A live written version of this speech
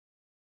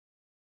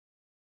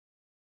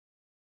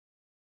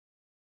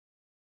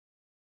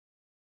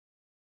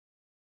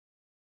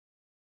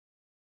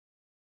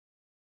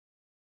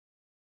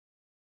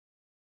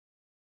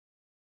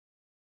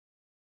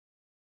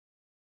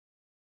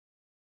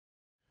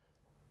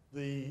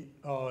The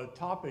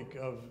topic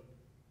of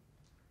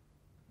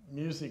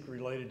music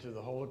related to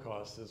the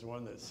Holocaust is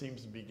one that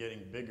seems to be getting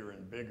bigger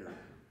and bigger,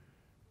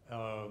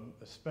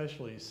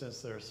 especially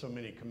since there are so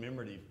many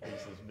commemorative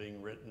pieces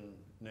being written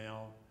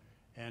now,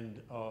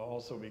 and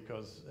also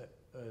because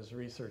as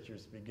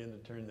researchers begin to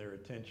turn their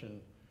attention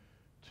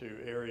to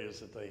areas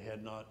that they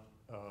had not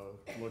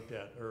looked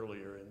at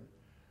earlier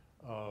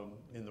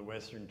in the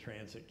Western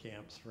transit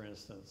camps, for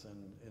instance,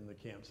 and in the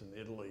camps in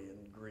Italy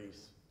and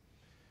Greece.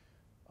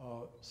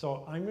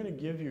 So I'm going to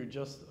give you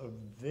just a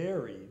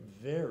very,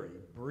 very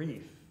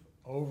brief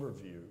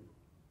overview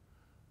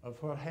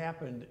of what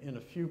happened in a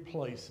few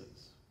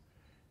places.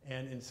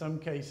 And in some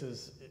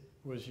cases it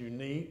was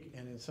unique,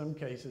 and in some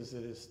cases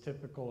it is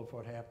typical of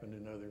what happened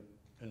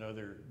in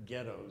other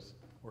ghettos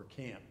or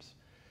camps.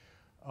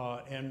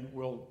 I'm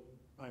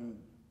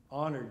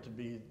honored to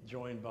be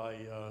joined by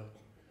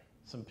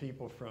some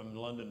people from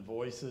London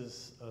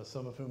Voices,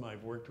 some of whom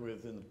I've worked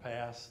with in the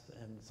past,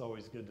 and it's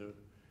always good to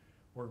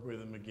work with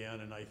them again.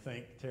 And I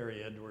thank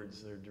Terry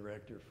Edwards, their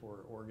director,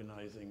 for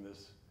organizing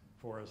this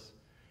for us.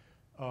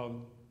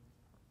 I'll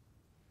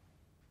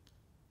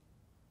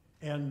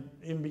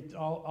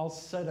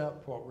set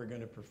up what we're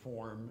going to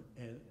perform,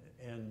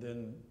 and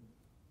then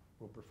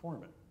we'll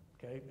perform it,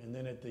 okay? And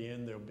then at the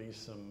end there'll be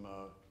some,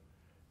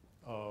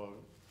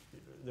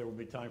 there will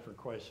be time for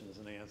questions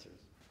and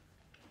answers.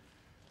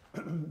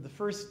 The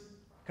first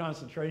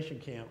concentration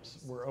camps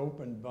were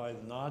opened by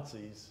the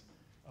Nazis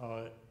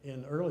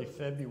in early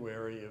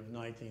February of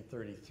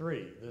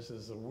 1933. This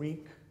is a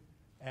week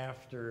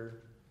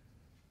after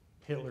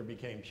Hitler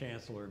became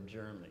Chancellor of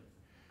Germany.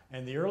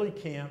 And the early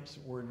camps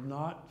were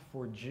not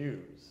for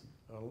Jews.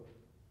 A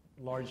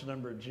large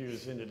number of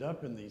Jews ended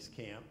up in these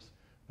camps,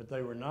 but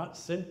they were not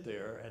sent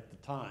there at the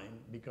time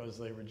because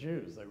they were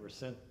Jews. They were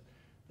sent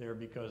there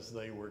because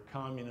they were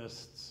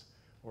communists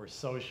or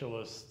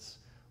socialists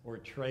or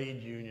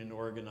trade union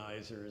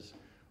organizers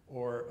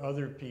or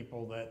other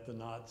people that the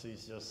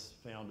Nazis just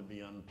found to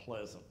be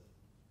unpleasant.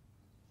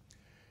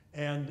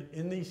 And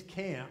in these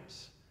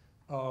camps,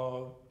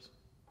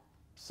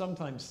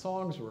 sometimes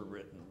songs were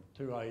written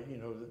to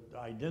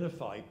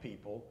identify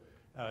people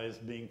as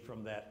being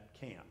from that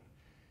camp.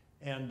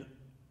 And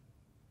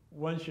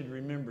one should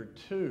remember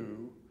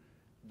too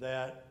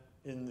that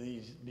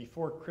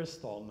before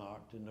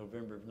Kristallnacht in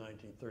November of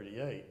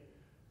 1938,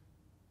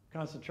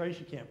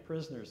 concentration camp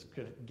prisoners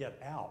could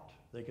get out.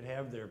 They could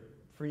have their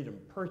freedom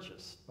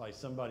purchased by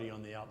somebody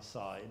on the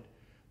outside.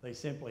 They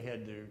simply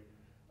had to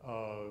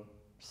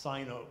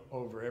sign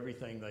over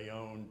everything they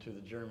owned to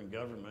the German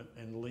government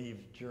and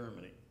leave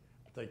Germany.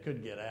 But they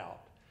could get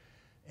out.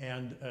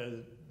 And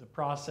the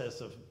process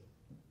of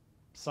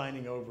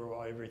signing over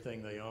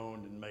everything they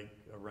owned and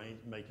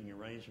making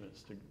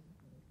arrangements to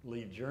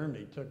leave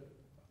Germany took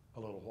a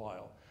little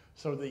while.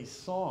 So these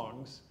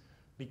songs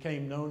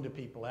became known to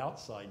people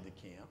outside the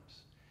camps.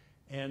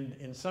 And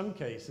in some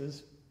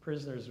cases,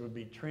 prisoners would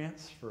be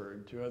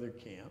transferred to other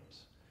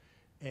camps,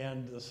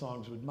 and the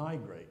songs would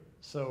migrate.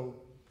 So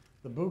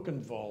the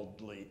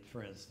Buchenwaldlied,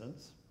 for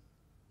instance,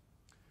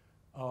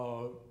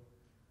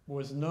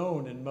 was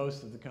known in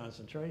most of the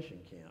concentration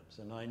camps.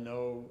 And I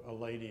know a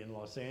lady in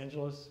Los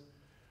Angeles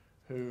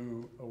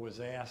who was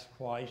asked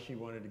why she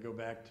wanted to go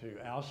back to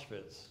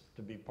Auschwitz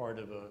to be part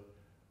of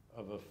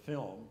a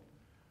film.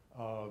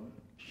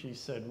 She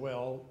said,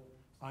 well,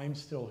 I'm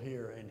still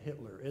here and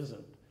Hitler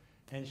isn't.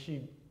 And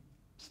she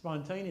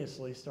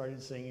spontaneously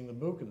started singing the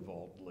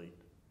Buchenwaldlied.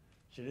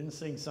 She didn't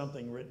sing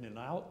something written in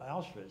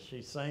Auschwitz.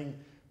 She sang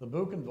the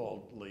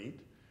Buchenwaldlied,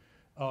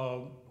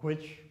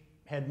 which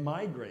had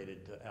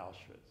migrated to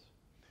Auschwitz.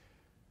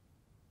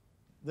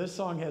 This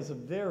song has a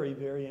very,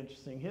 very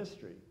interesting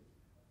history.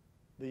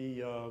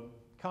 The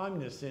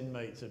communist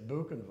inmates at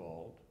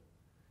Buchenwald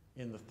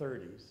in the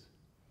 30s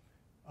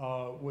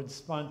would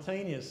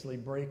spontaneously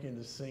break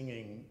into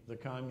singing the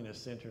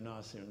Communist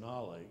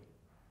Internationale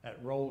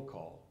at roll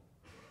call.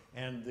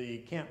 And the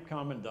camp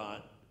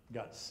commandant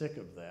got sick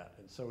of that,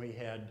 and so he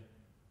had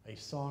a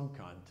song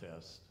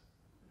contest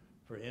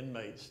for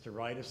inmates to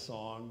write a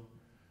song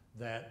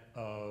that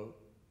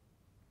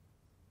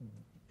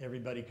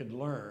everybody could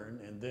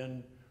learn, and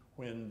then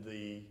when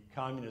the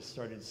communists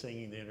started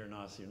singing the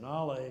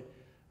Internationale,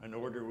 an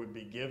order would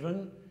be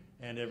given,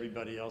 and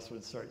everybody else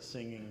would start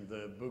singing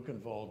the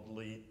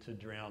Buchenwaldlied to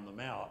drown them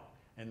out,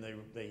 and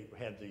they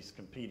had these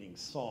competing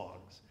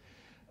songs.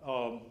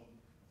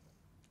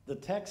 The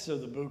text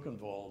of the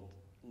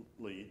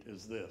Buchenwaldlied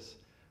is this: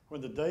 when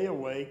the day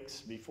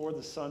awakes, before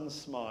the sun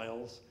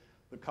smiles,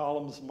 the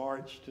columns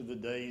march to the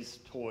day's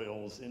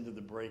toils into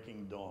the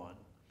breaking dawn.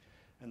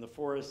 And the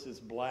forest is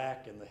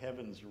black and the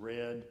heavens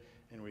red,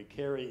 and we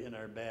carry in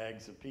our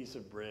bags a piece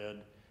of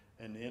bread,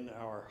 and in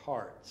our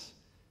hearts,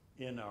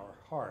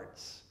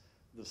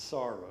 the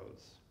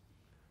sorrows.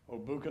 O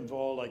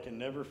Buchenwald, I can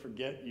never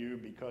forget you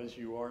because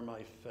you are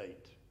my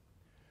fate.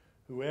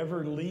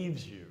 Whoever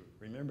leaves you,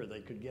 remember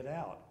they could get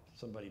out,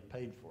 somebody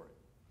paid for it.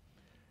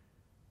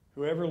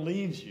 Whoever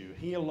leaves you,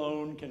 he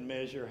alone can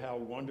measure how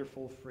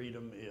wonderful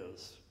freedom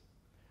is.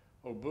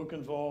 O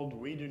Buchenwald,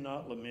 we do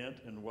not lament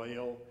and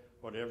wail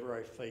whatever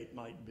our fate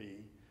might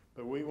be,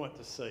 but we want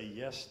to say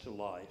yes to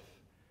life,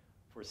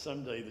 for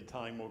someday the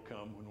time will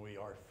come when we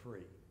are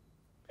free.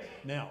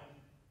 Now,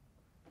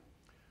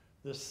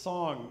 this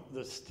song,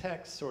 this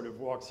text sort of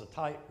walks a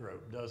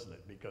tightrope, doesn't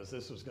it? Because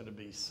this was going to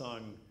be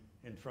sung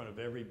in front of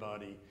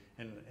everybody,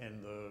 and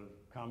the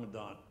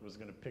commandant was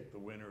going to pick the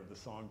winner of the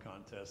song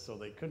contest, so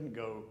they couldn't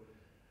go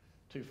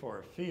too far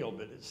afield,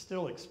 but it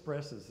still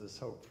expresses this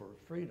hope for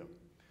freedom.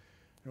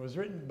 It was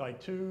written by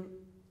two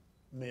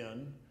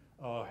men.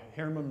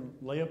 Hermann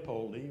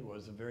Leopoldi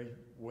was a very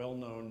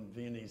well-known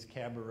Viennese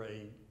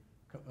cabaret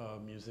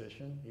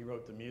musician. He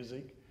wrote the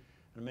music.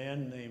 A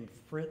man named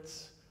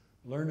Fritz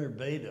Lerner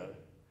Beda,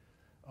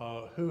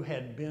 who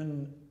had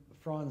been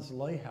Franz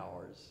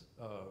Lehauer's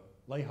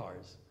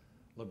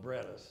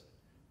librettist,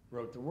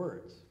 wrote the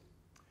words.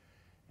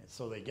 And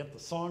so they get the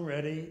song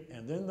ready,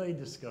 and then they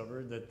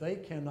discover that they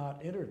cannot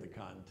enter the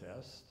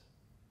contest.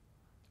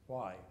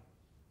 Why?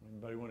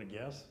 Anybody want to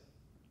guess?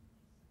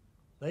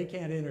 They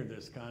can't enter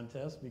this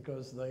contest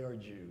because they are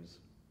Jews.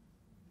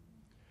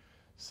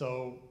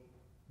 So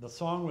the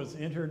song was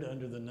entered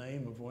under the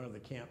name of one of the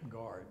camp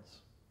guards,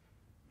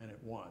 and it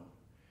won.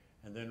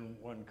 And then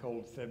one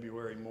cold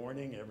February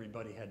morning,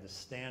 everybody had to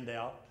stand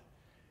out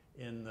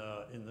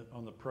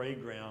on the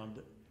parade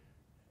ground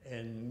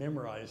and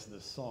memorize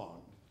this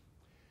song.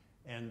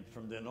 And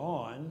from then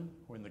on,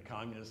 when the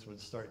communists would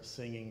start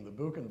singing the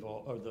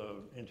Buchenwald or the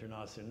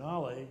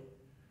Internationale,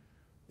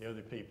 the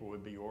other people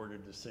would be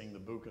ordered to sing the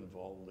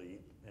Buchenwald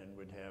Lied and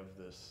would have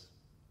this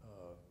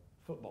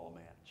football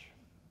match.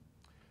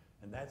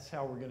 And that's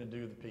how we're going to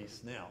do the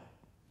piece now.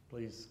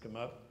 Please come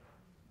up.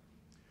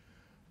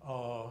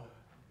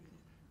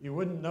 You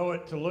wouldn't know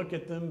it to look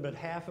at them, but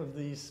half of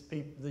these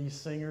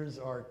singers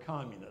are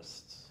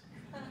communists.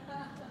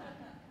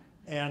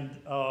 And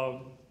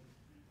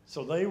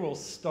so they will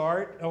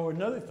start. Oh,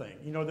 another thing,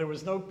 you know, there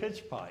was no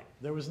pitch pipe.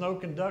 There was no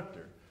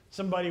conductor.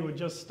 Somebody would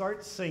just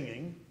start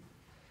singing,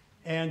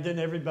 and then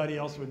everybody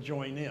else would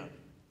join in.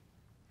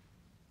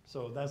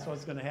 So that's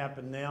what's going to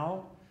happen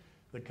now.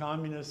 The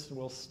communists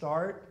will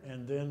start,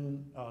 and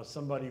then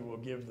somebody will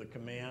give the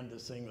command to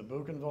sing the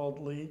Buchenwald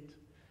Lied,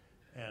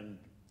 and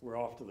we're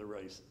off to the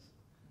races.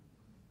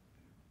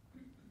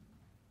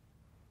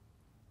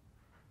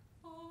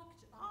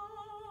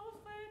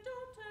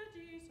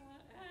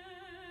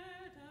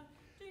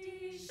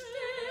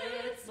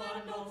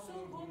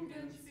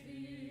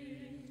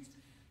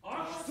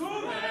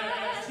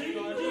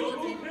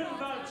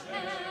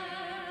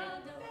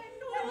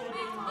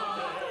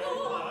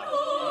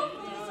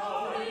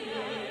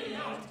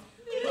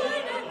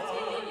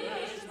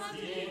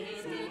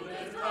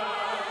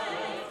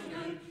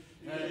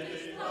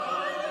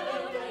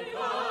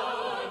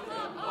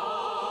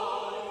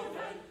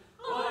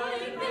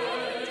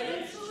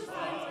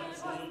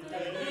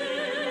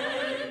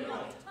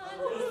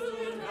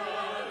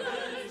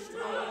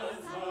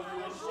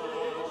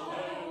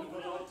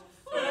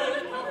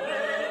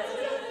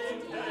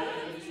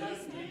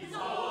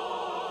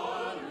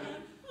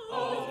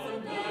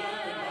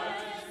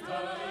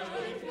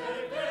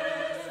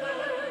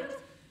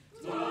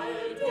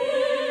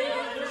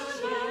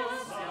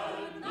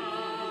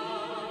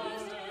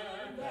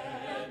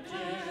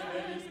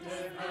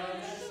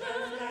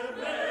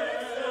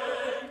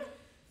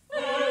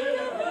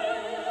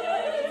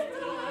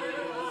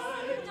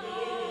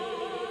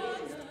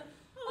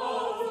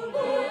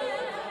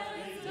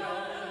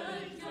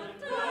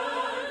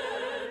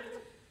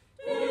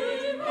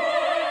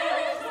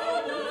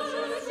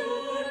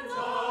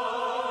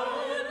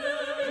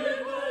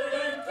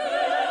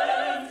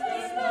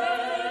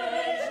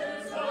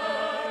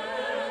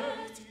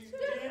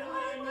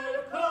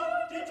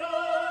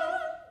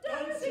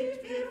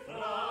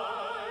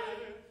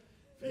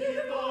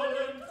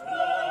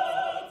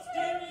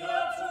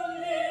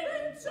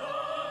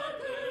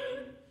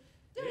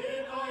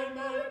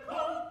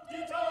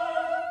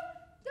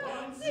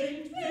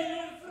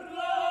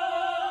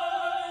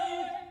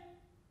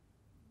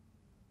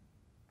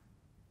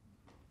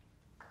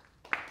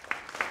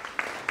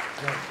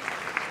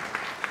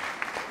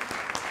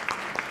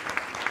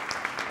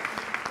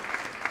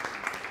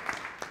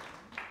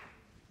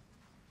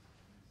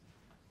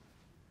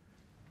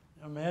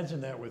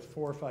 Imagine that with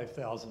 4,000 or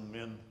 5,000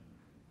 men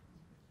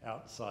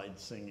outside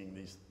singing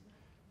these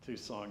two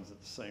songs at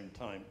the same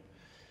time.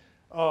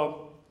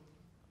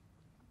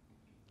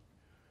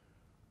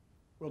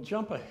 We'll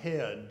jump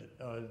ahead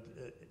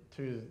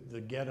to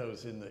the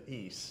ghettos in the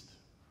East.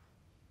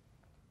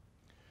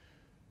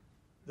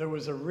 There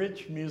was a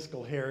rich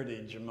musical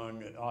heritage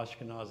among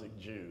Ashkenazic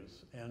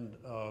Jews, and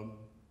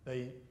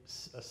they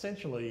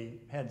essentially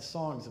had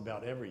songs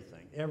about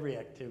everything, every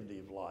activity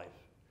of life.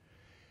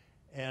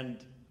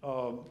 And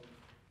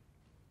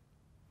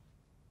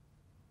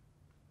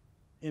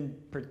in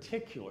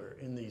particular,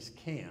 in these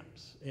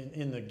camps,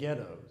 in the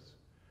ghettos,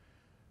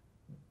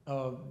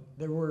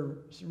 there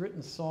were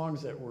written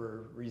songs that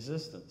were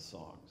resistance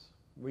songs.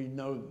 We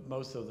know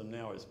most of them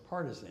now as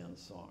partisan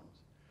songs.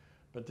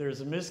 But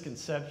there's a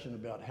misconception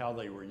about how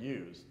they were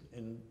used.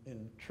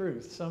 In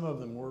truth, some of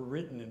them were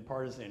written in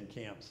partisan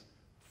camps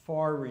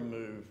far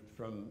removed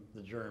from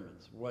the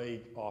Germans,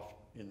 way off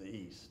in the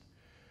east.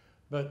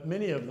 But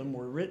many of them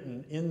were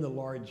written in the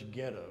large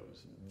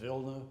ghettos,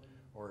 Vilna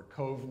or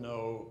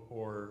Kovno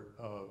or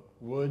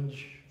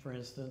Łódź, for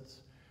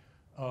instance,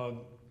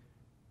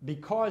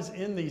 because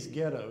in these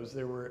ghettos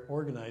there were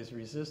organized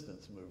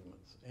resistance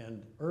movements.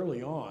 And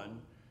early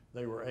on,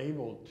 they were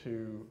able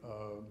to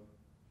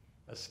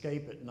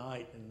escape at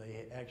night, and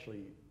they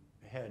actually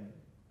had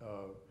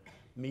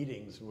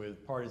meetings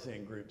with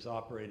partisan groups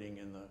operating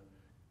in the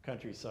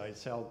countryside.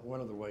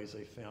 One of the ways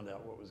they found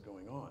out what was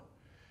going on.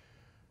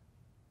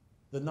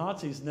 The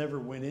Nazis never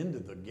went into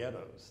the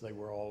ghettos. They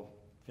were all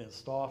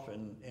fenced off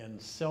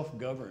and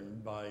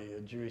self-governed by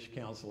a Jewish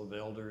council of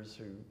elders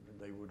who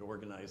they would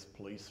organize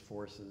police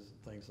forces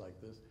and things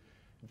like this.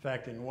 In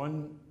fact, in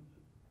one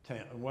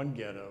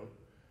ghetto,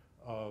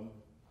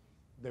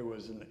 there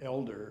was an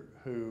elder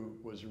who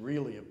was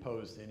really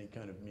opposed to any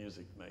kind of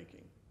music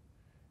making.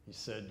 He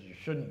said, you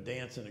shouldn't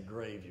dance in a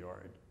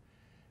graveyard.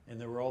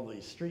 And there were all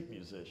these street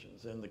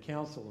musicians. And the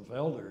council of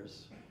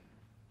elders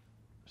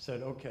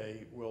said,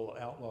 okay, we'll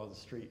outlaw the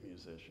street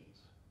musicians.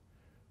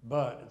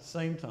 But at the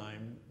same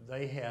time,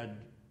 they had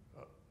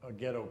a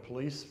ghetto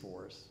police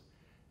force,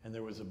 and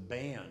there was a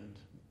band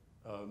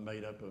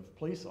made up of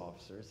police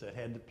officers that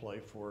had to play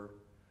for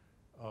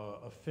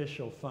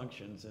official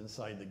functions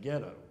inside the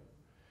ghetto.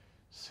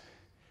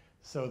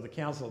 So the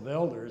Council of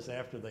Elders,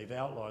 after they've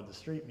outlawed the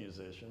street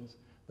musicians,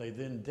 they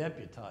then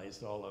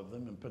deputized all of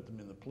them and put them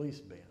in the police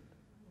band.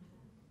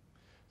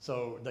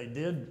 So they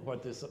did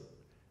what this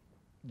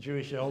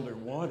Jewish elder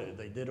wanted.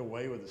 They did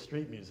away with the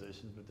street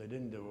musicians, but they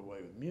didn't do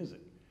away with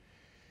music.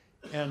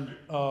 And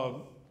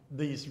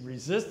these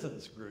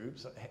resistance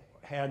groups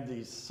had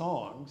these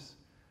songs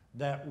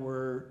that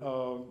were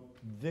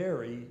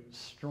very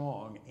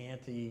strong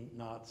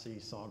anti-Nazi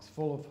songs,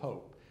 full of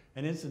hope.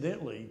 And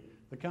incidentally,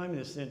 the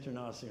Communist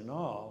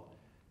International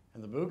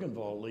and the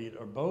Buchenwald Lied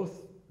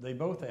they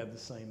both have the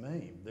same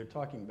aim. They're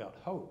talking about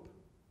hope.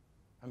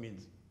 I mean,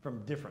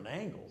 from different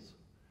angles,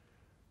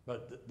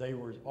 but they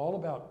were all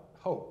about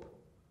hope.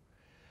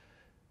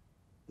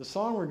 The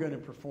song we're going to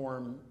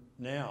perform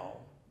now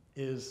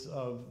is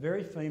a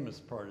very famous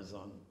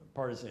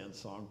partisan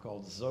song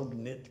called Zog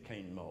nit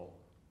kein Mol.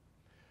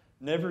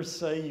 Never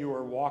say you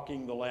are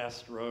walking the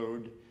last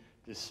road,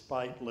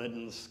 despite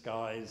leaden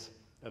skies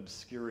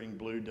obscuring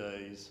blue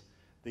days.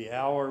 The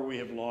hour we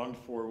have longed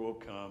for will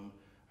come.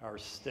 Our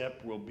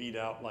step will beat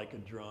out like a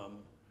drum.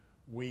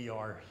 We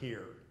are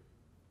here.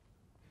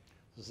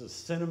 This is a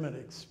sentiment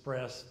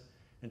expressed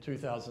in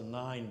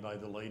 2009 by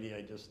the lady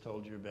I just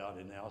told you about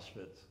in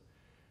Auschwitz.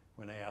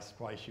 When I asked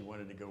why she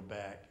wanted to go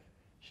back,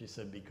 she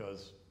said,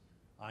 because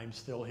I'm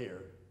still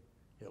here,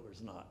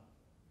 Hitler's not.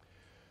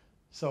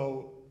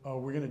 So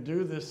we're going to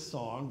do this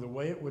song the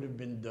way it would have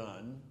been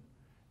done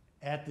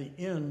at the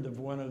end of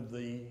one of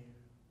the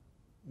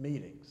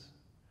meetings,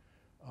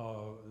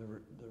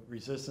 the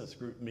resistance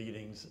group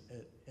meetings,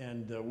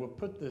 and we'll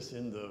put this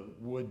in the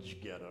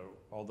Łódź ghetto,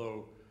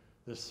 although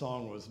this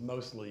song was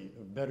mostly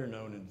better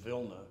known in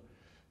Vilna.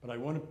 But I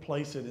want to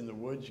place it in the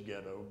Łódź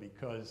ghetto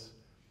because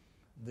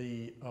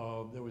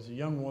there was a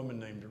young woman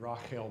named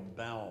Rachel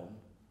Baum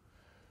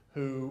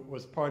who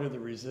was part of the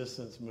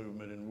resistance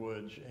movement in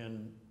Łódź,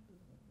 and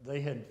they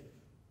had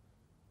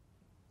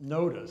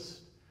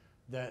noticed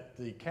that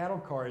the cattle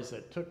cars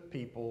that took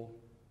people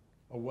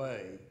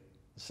away,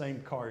 the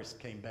same cars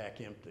came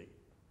back empty.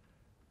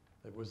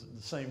 It was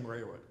the same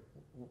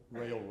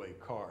railway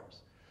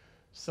cars.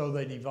 So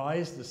they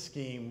devised a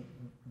scheme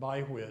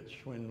by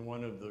which, when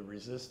one of the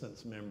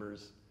resistance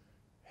members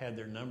had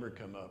their number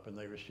come up and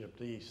they were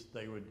shipped east,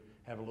 they would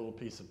have a little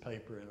piece of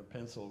paper and a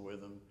pencil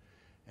with them,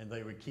 and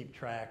they would keep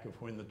track of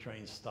when the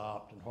train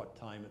stopped and what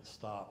time it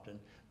stopped. And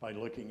by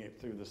looking at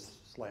through the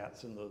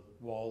slats in the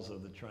walls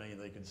of the train,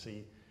 they could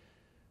see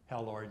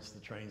how large the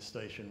train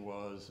station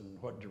was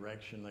and what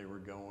direction they were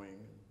going,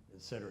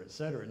 et cetera, et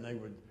cetera. And they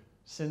would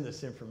send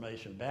this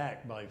information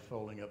back by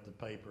folding up the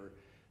paper,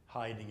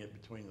 hiding it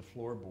between the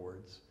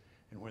floorboards.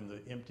 And when the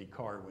empty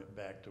car went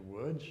back to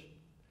Łódź,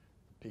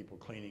 the people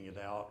cleaning it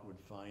out would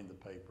find the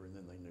paper, and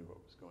then they knew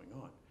what was going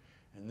on.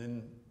 And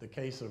then the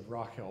case of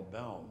Rachel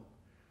Baum,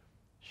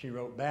 she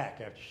wrote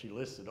back after she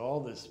listed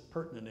all this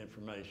pertinent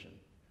information.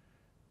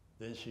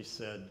 Then she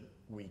said,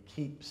 we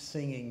keep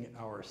singing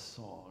our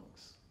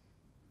songs.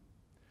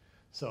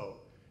 So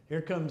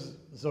here comes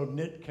Zog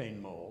nit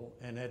kein Mol,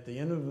 and at the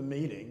end of the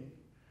meeting,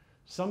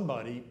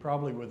 somebody,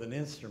 probably with an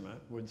instrument,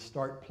 would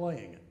start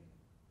playing it.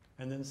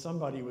 And then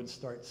somebody would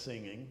start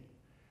singing,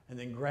 and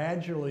then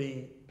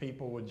gradually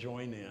people would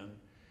join in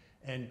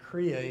and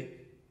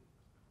create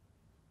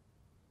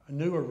a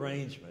new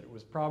arrangement. It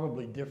was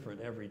probably different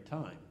every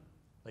time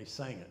they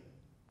sang it,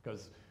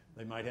 because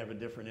they might have a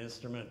different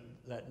instrument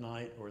that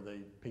night, or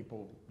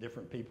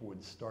different people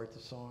would start the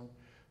song.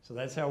 So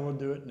that's how we'll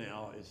do it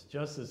now. It's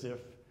just as if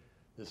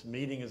this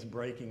meeting is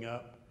breaking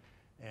up,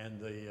 and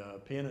the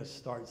pianist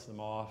starts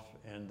them off,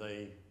 and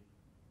they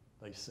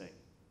sing.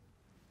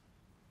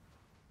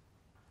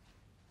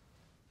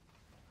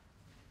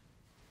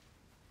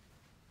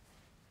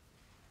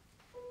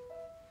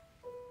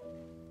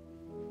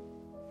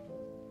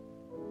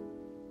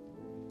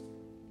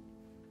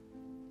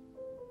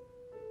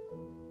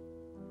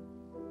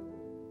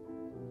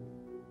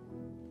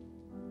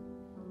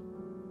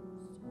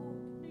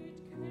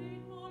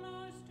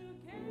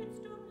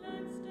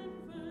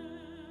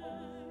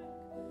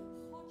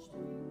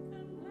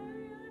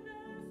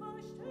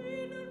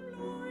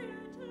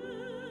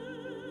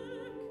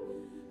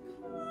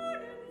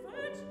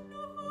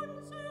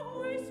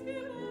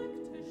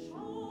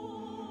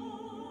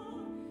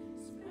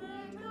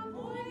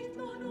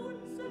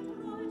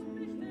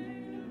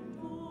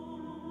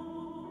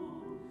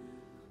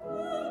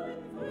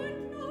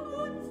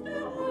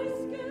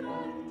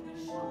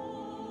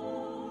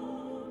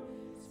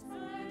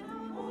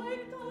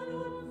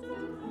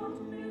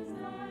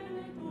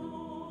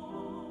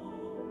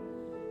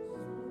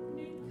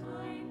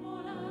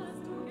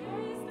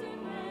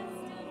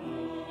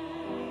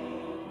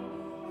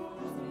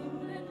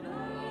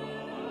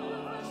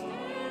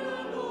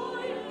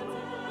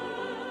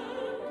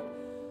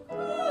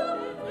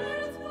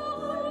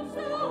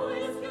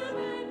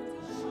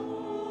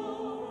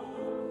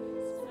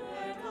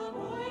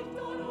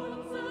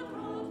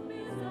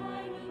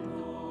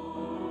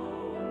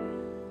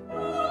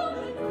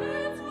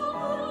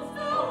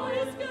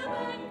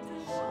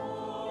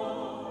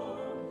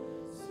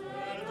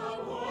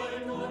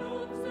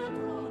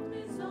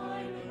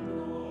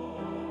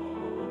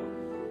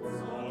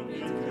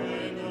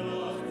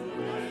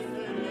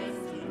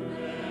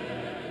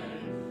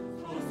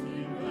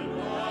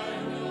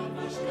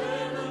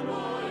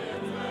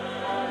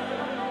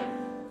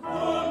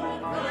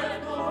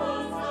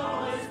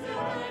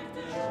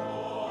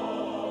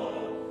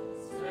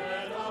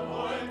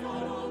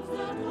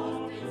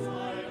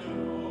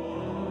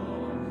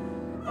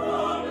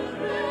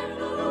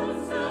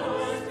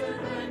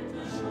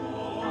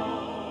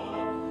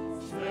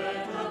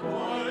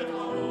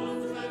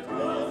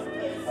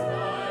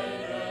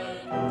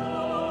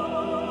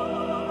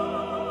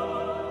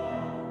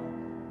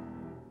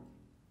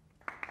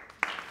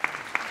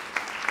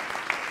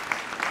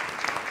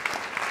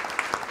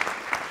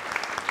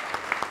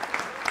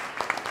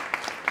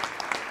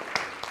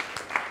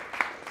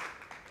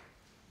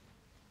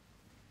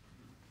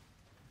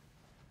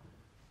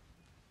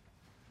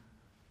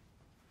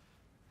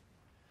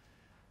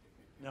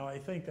 Now, I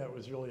think that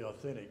was really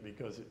authentic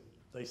because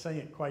they sang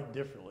it quite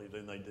differently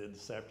than they did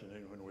this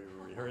afternoon when we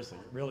were rehearsing.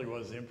 It really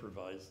was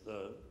improvised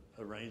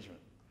arrangement.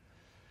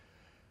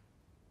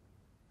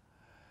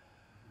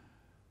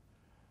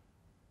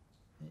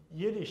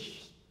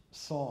 Yiddish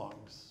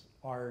songs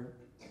are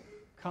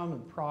common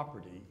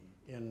property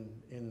in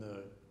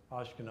the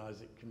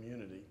Ashkenazic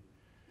community.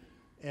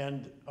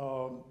 And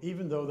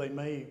even though they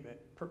may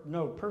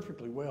know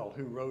perfectly well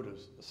who wrote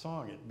a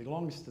song, it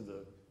belongs to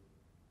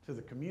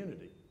the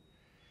community.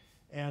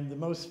 And the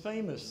most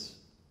famous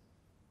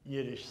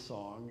Yiddish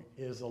song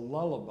is a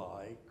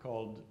lullaby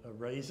called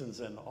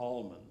Raisins and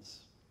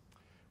Almonds,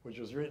 which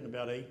was written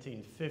about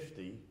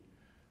 1850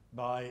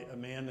 by a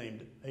man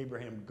named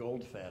Abraham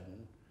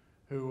Goldfaden,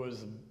 who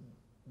was a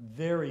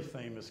very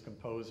famous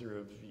composer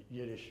of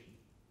Yiddish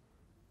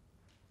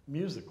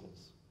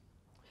musicals.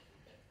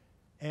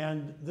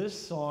 And this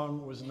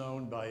song was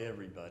known by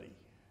everybody.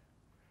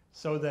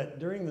 So that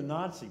during the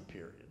Nazi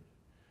period,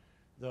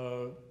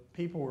 the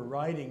people were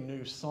writing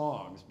new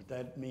songs, but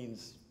that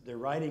means they're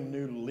writing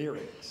new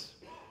lyrics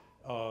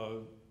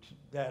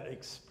that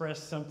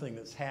express something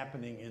that's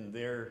happening in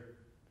their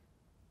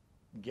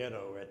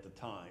ghetto at the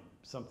time,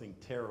 something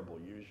terrible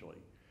usually.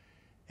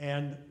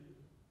 And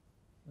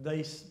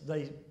they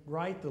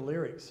write the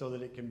lyrics so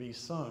that it can be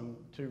sung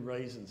to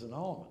Raisins and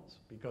Almonds,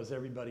 because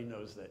everybody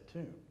knows that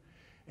tune.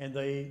 And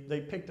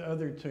they picked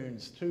other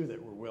tunes too that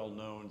were well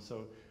known.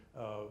 So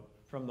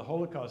from the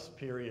Holocaust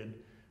period,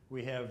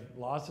 we have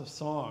lots of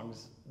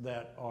songs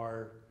that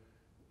are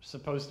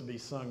supposed to be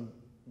sung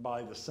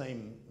by the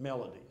same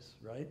melodies,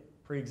 right?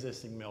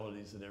 Pre-existing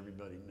melodies that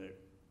everybody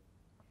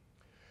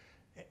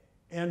knew.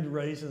 And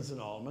Raisins and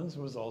Almonds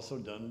was also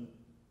done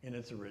in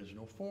its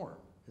original form.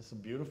 It's a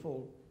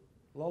beautiful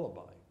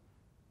lullaby.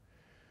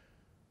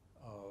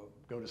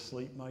 Go to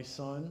sleep, my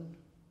son.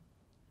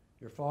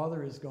 Your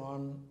father has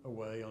gone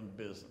away on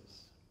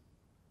business,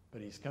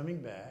 but he's coming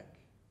back,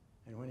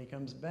 and when he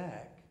comes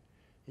back,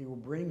 he will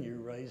bring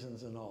you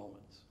raisins and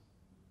almonds.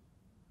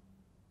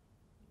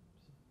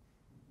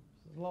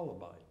 It's a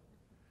lullaby.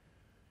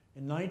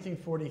 In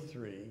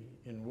 1943,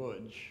 in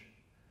Łódź,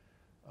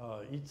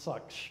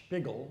 Yitzhak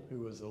Spiegel, who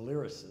was a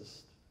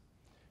lyricist,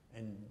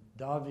 and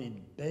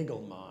David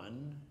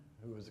Begelman,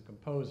 who was a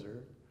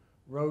composer,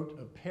 wrote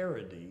a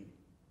parody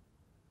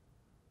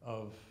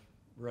of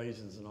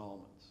Raisins and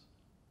Almonds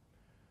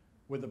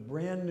with a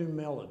brand new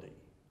melody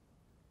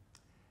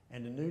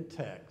and a new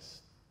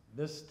text.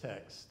 This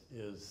text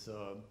is,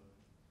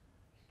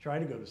 try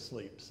to go to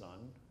sleep, son.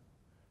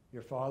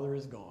 Your father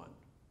is gone,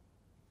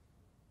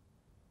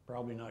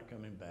 probably not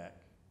coming back,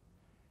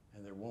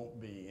 and there won't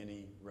be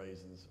any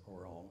raisins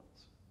or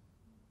almonds.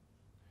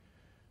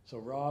 So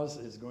Roz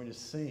is going to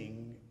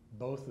sing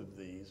both of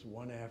these,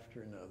 one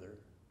after another,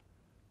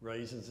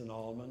 Raisins and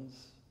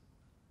Almonds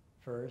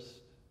first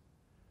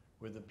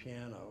with the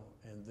piano,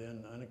 and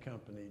then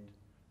unaccompanied,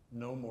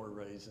 no more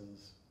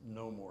raisins,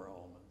 no more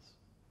almonds.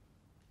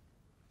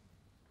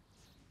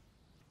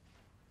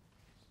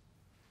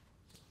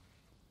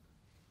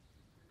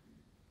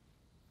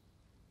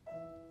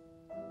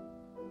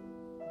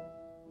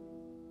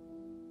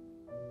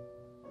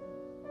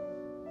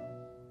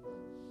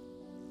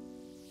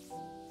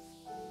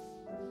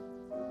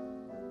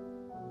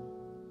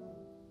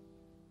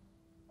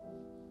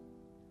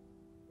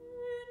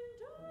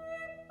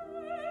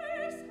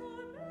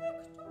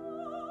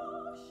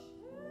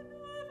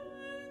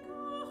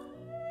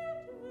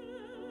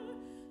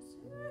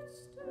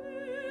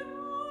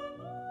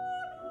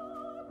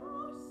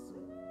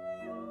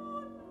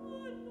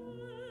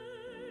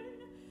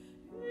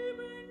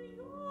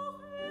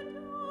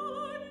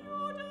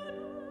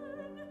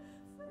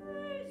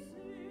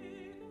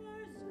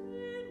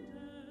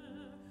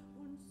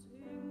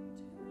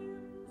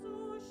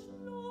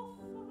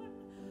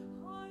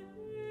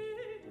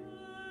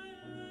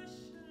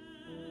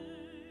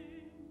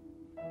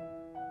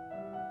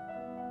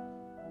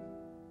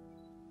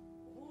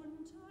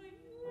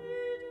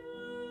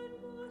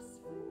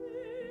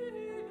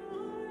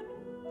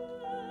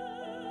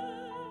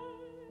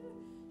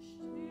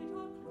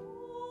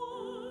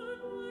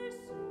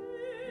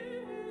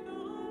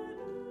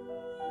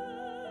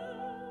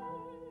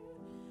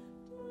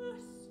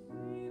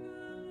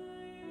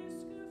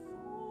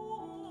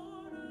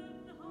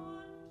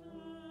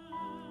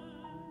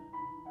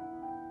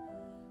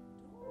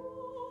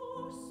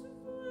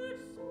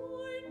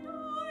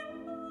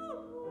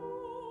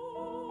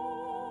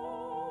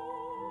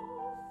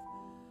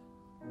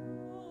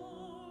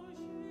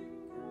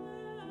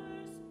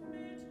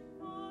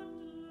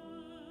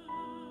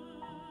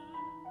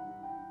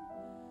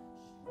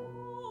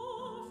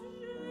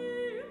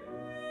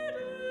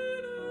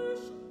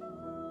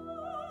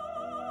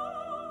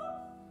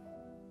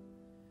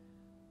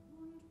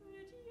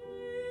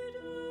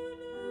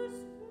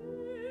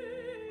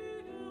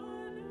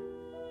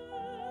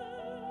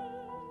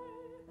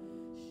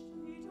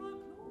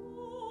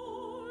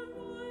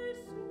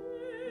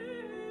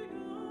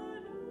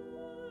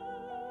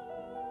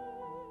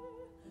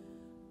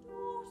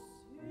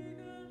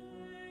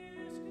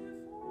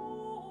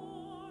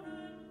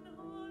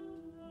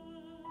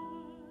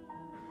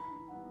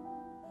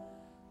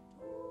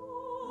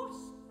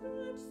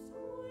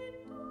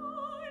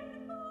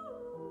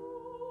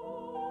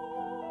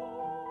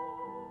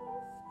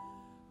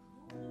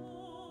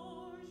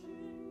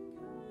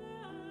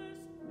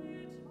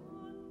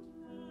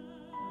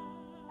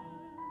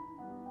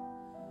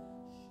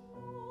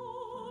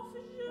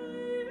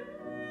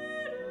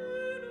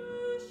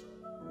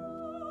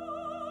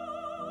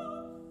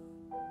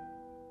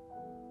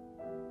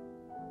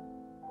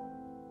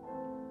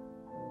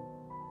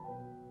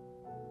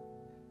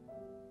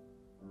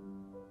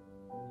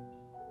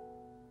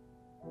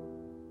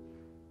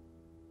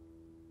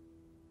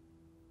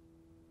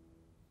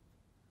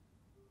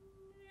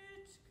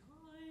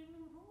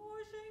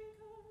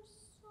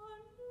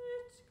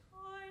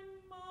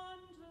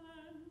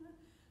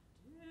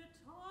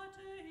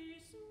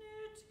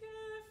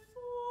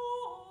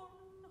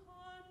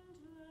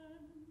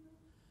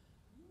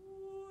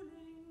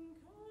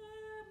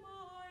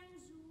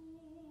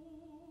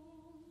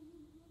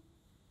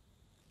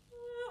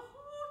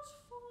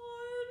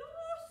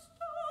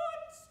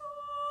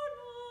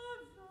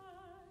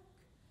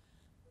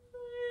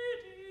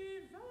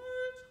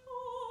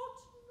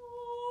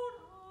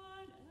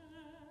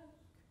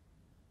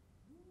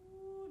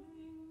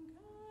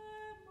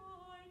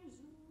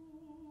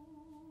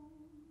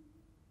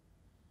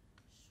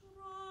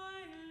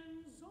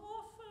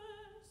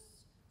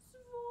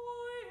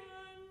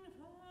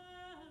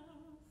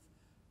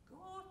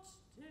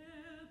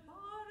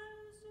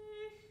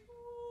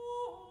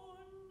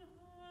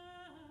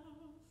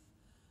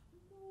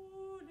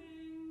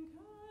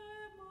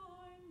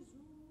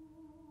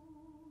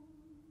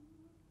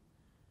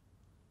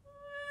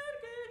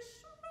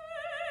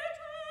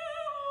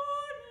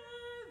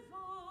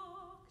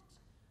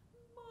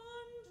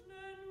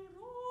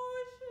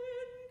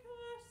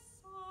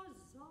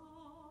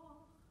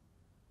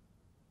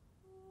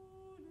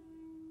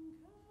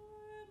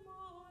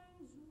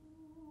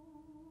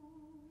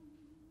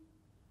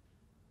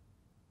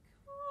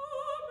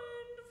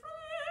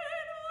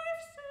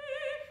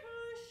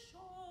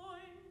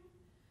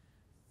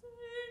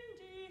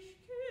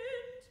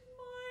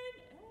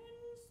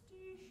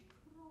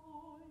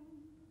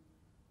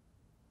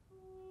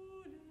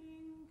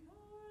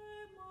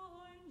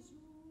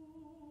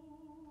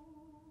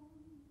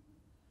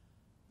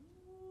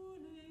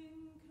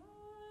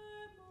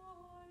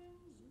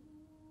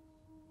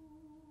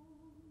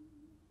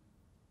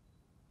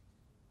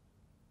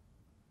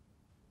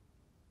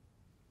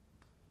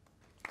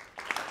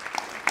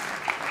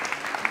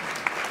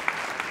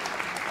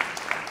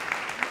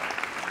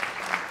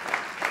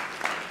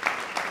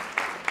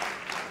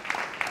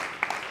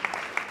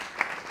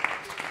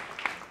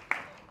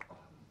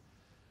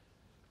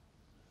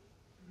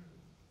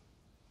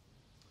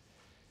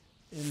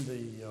 in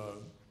the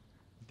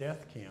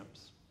death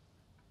camps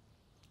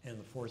and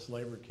the forced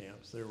labor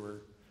camps, there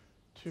were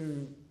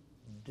two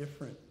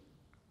different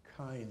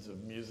kinds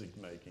of music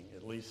making,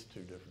 at least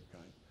two different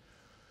kinds.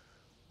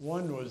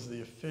 One was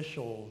the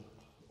official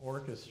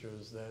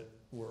orchestras that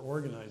were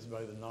organized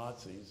by the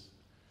Nazis,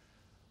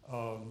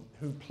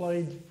 who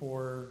played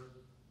for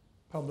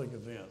public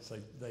events.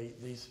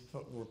 These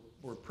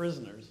were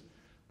prisoners,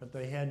 but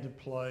they had to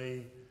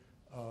play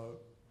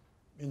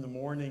in the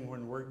morning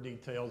when work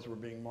details were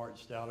being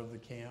marched out of the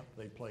camp.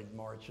 They played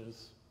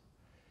marches.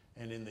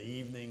 And in the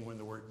evening when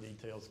the work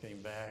details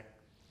came back,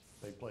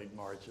 they played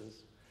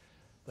marches.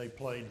 They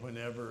played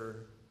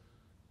whenever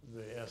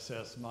the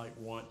SS might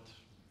want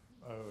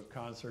a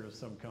concert of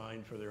some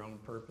kind for their own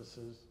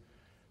purposes.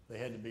 They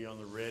had to be on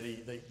the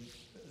ready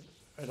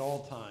at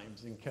all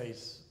times in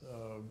case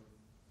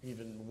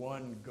even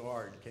one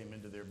guard came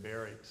into their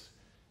barracks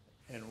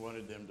and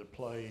wanted them to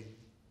play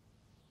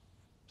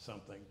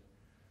something.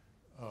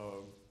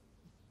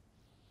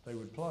 They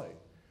would play.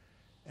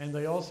 And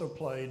they also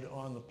played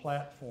on the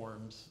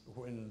platforms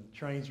when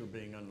trains were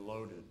being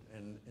unloaded.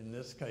 And in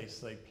this case,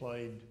 they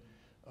played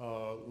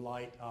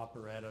light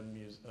operetta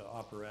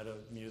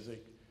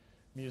music,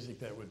 music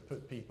that would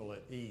put people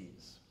at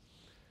ease.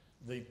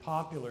 The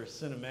popular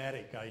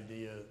cinematic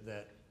idea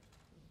that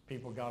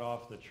people got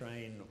off the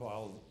train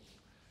while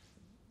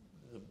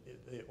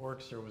the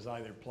orchestra was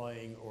either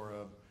playing or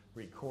a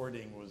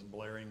recording was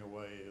blaring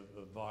away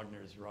of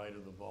Wagner's Ride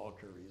of the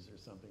Valkyries or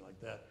something like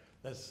that.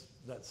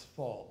 That's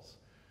false.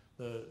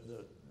 The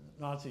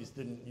Nazis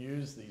didn't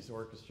use these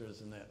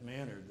orchestras in that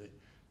manner.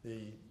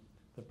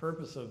 The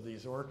purpose of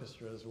these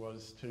orchestras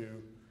was to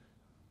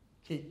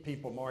keep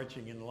people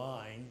marching in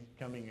line,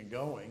 coming and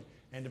going,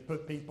 and to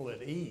put people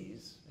at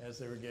ease as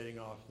they were getting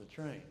off the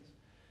trains.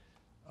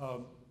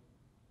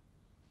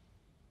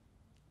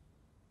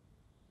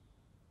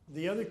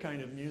 The other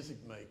kind of music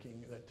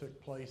making that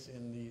took place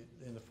in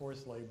the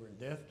forced labor and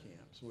death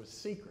camps was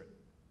secret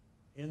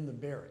in the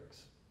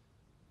barracks.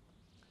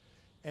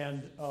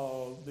 And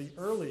the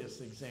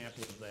earliest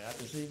example of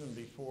that is even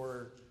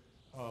before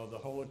the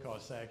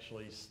Holocaust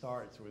actually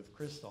starts with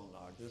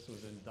Kristallnacht. This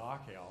was in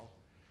Dachau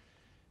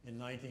in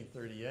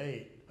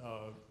 1938.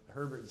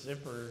 Herbert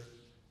Zipper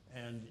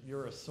and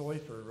Ura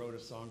Seufer wrote a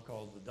song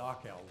called the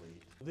Dachau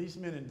Lied. These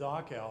men in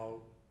Dachau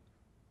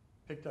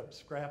picked up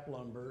scrap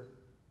lumber.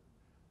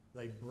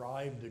 They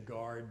bribed a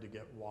guard to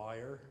get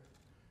wire,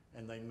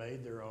 and they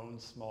made their own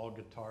small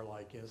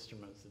guitar-like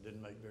instruments that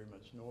didn't make very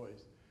much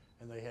noise.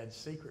 And they had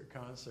secret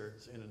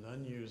concerts in an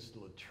unused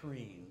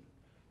latrine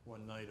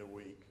one night a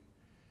week.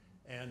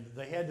 And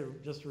they had to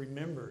just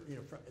remember,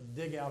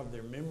 dig out of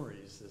their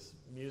memories this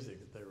music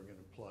that they were going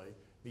to play,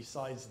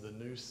 besides the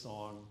new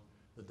song,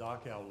 the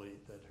Dachau Lied,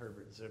 that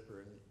Herbert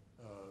Zipper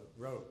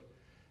wrote.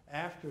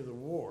 After the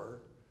war,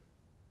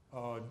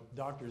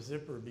 Dr.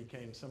 Zipper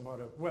became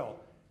somewhat of, well,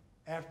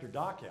 after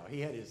Dachau, he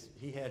had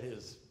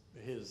his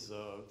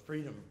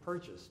freedom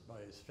purchased by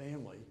his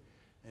family,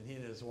 and he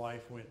and his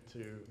wife went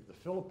to the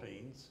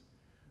Philippines,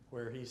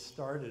 where he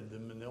started the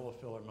Manila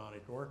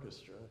Philharmonic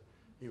Orchestra.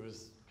 He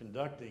was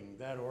conducting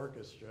that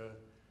orchestra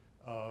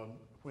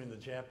when the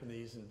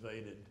Japanese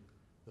invaded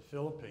the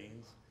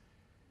Philippines,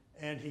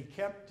 and he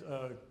kept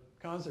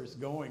concerts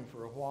going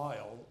for a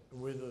while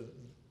with the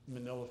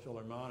Manila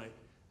Philharmonic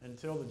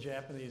until the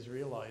Japanese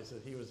realized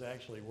that he was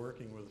actually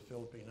working with the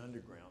Philippine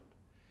underground.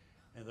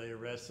 And they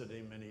arrested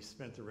him, and he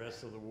spent the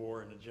rest of the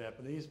war in a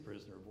Japanese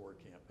prisoner of war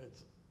camp.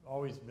 It's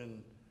always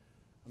been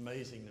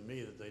amazing to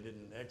me that they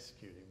didn't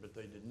execute him, but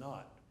they did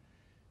not.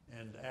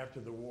 And after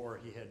the war,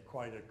 he had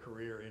quite a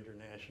career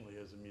internationally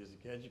as a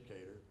music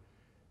educator.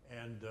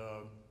 And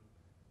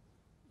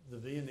the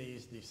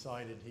Viennese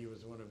decided he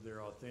was one of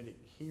their authentic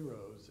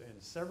heroes,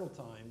 and several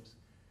times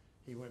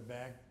he went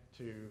back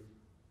to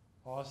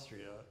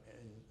Austria,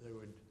 and they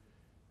would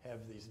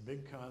have these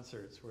big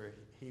concerts where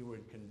he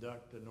would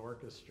conduct an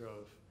orchestra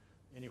of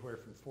anywhere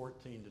from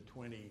 14 to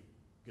 20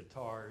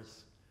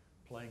 guitars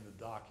playing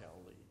the Dachau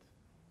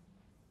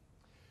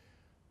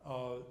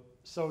Lied.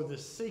 So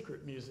this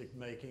secret music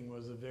making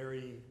was a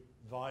very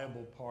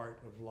viable part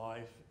of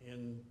life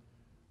in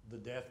the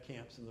death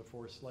camps and the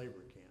forced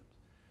labor camps.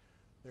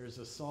 There's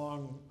a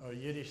song, a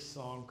Yiddish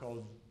song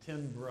called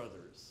 10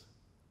 Brothers,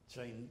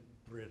 Jane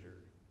Britter.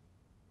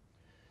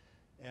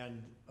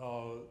 And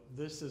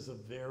this is a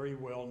very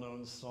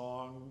well-known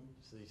song.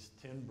 It's these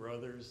 10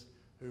 brothers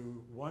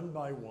who, one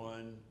by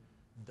one,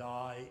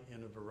 die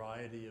in a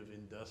variety of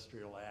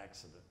industrial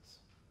accidents.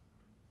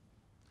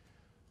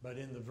 But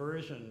in the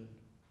version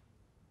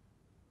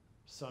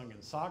sung in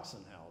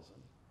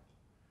Sachsenhausen,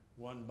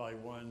 one by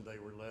one they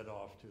were led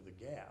off to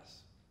the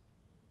gas.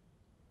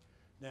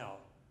 Now,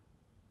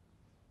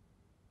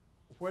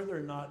 whether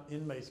or not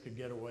inmates could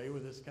get away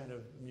with this kind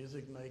of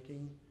music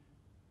making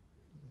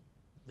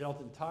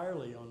dealt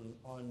entirely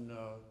on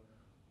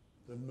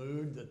the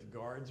mood that the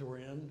guards were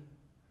in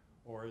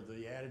or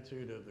the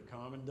attitude of the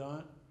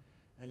commandant.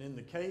 And in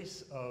the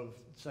case of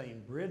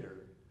St.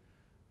 Britter,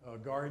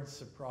 guards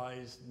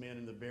surprised men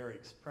in the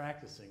barracks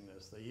practicing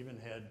this. They even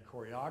had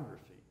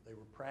choreography. They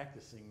were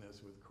practicing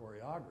this with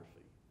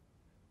choreography,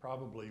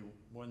 probably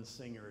one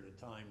singer at a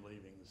time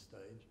leaving the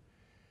stage.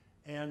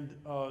 And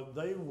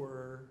they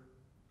were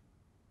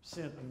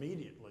sent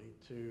immediately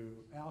to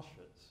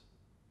Auschwitz.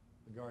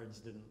 The guards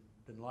didn't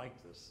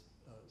like this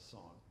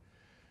song,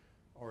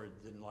 or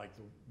didn't like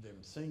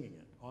them singing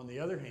it. On the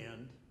other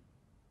hand,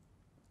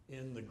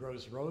 in the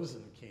Gross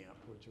Rosen camp,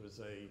 which was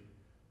a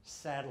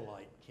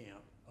satellite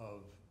camp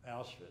of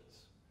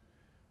Auschwitz,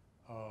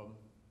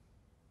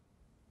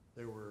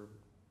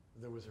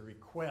 there was a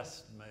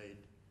request made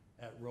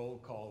at roll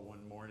call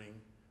one morning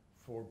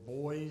for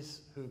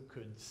boys who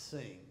could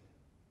sing.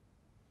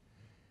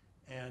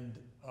 And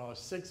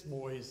 6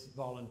 boys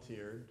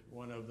volunteered.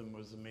 One of them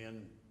was a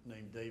man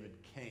named David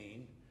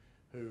Kane,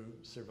 who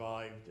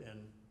survived and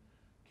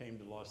came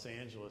to Los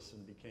Angeles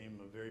and became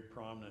a very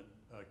prominent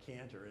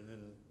cantor and then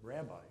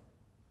rabbi.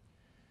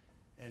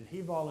 And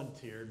he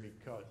volunteered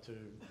because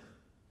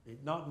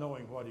not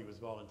knowing what he was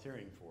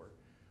volunteering for,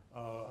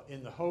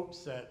 in the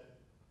hopes that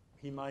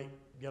he might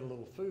get a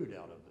little food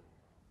out of it.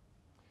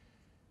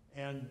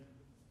 And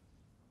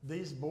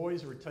these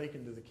boys were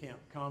taken to the camp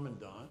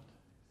commandant,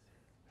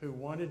 who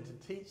wanted to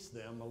teach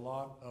them a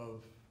lot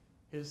of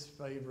his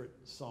favorite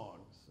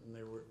songs. And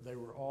they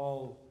were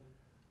all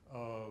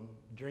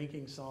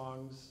drinking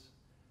songs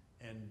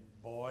and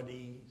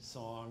bawdy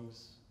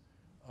songs,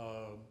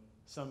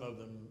 some of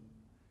them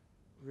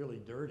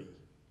really dirty.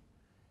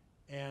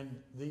 And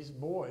these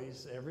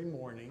boys, every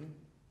morning,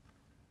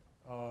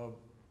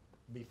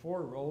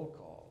 before roll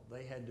call,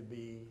 they had to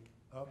be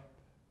up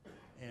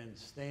and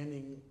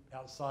standing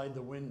outside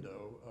the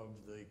window of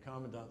the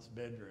commandant's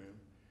bedroom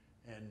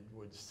and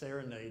would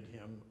serenade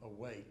him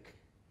awake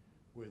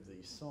with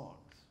these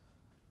songs.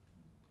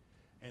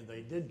 And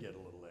they did get a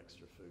little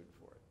extra food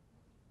for it.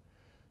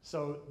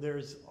 So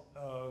there's,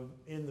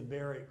 in the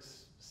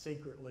barracks,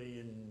 secretly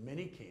in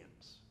many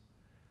camps,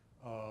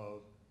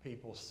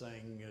 people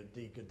sang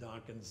Die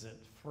Gedanken sind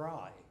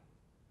frei,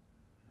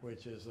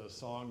 which is a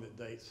song that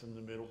dates from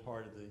the middle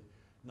part of the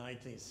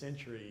 19th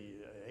century,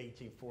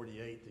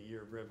 1848, the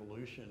year of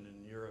revolution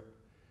in Europe.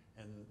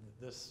 And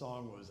this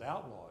song was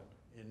outlawed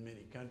in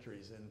many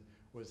countries and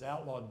was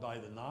outlawed by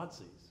the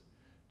Nazis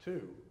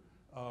too,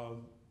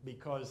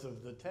 because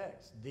of the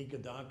text. Die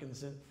Gedanken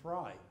sind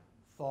frei.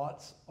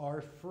 Thoughts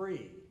are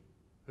free.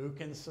 Who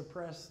can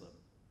suppress them?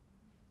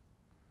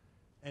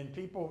 And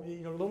people,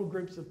 little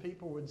groups of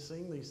people would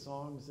sing these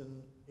songs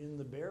in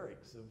the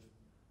barracks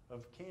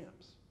of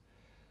camps.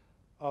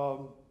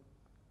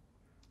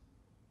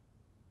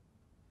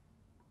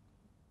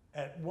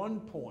 At one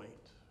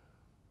point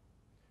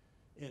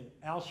in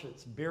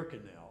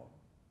Auschwitz-Birkenau,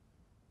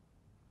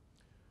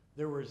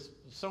 there was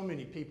so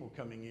many people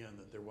coming in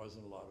that there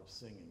wasn't a lot of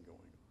singing going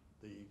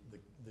on.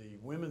 The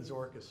women's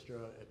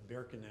orchestra at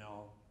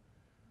Birkenau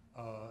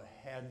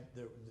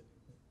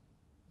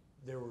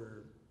there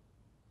were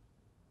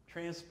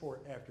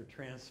transport after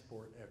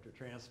transport after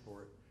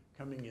transport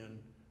coming in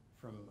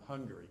from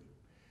Hungary.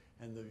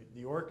 And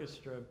the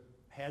orchestra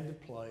had to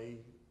play.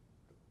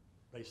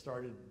 They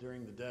started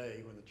during the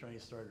day when the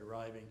trains started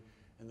arriving,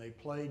 and they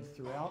played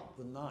throughout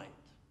the night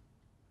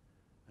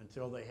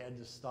until they had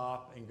to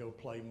stop and go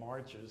play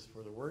marches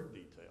for the work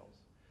details.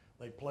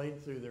 They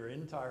played through their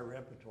entire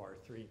repertoire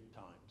 3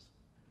 times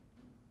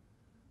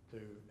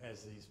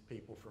as these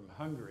people from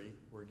Hungary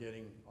were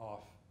getting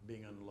off,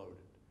 being unloaded.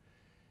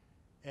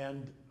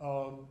 And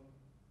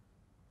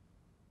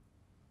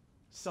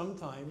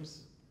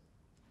sometimes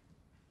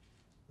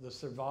the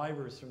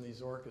survivors from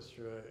these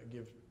orchestra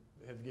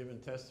have given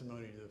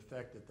testimony to the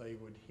effect that they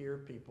would hear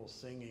people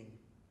singing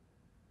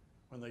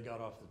when they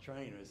got off the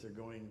train as they're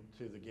going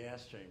to the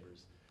gas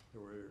chambers.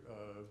 There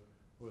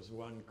was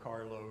one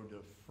carload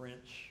of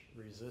French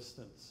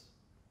resistance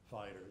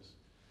fighters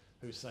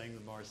who sang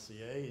the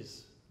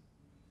Marseillaise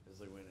as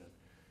they went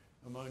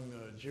in. Among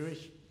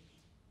Jewish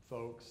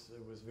folks,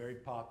 it was very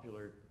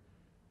popular.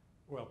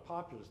 Well,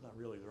 popular is not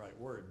really the right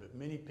word, but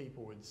many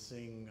people would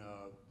sing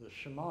the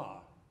Shema,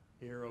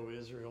 "Hear, O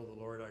Israel, the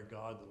Lord our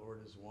God, the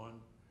Lord is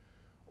one."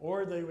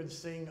 Or they would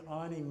sing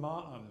Ani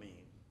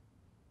Ma'amin.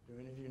 Do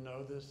any of you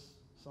know this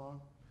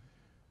song?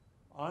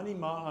 Ani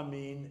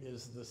Ma'amin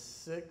is the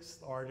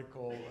 6th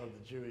article of the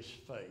Jewish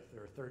faith.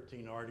 There are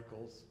 13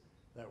 articles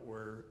that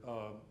were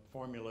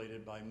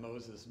formulated by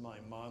Moses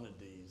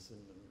Maimonides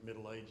in the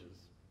Middle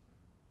Ages.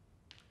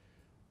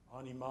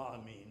 Ani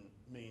Ma'amin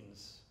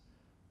means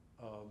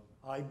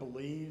I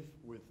believe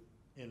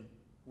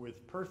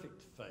with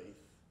perfect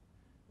faith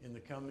in the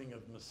coming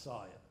of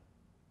Messiah.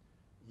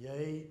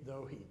 Yea,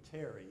 though he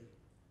tarry,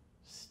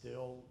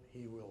 still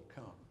he will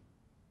come.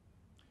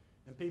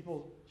 And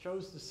people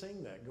chose to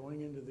sing that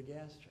going into the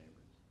gas chambers.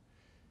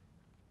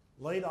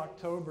 Late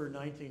October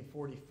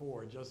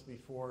 1944, just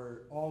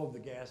before all of the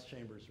gas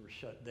chambers were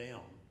shut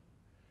down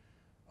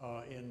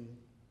in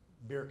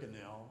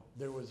Birkenau,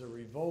 there was a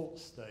revolt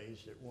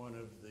staged at one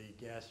of the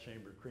gas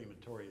chamber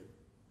crematorium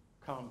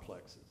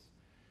complexes.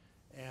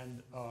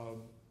 And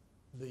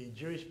the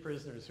Jewish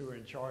prisoners who were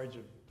in charge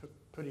of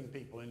putting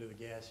people into the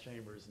gas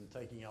chambers and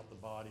taking out the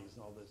bodies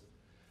and all this,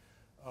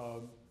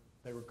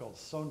 They were called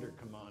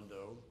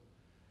Sonderkommando.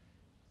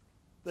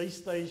 They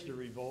staged a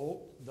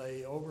revolt.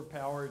 They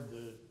overpowered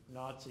the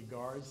Nazi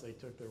guards. They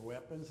took their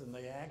weapons, and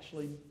they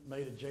actually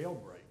made a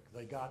jailbreak.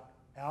 They got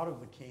out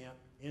of the camp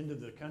into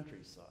the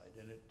countryside,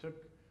 and it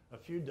took a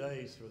few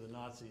days for the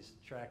Nazis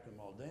to track them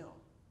all down.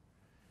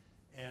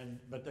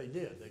 But they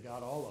did. They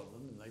got all of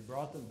them, and they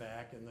brought them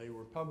back, and they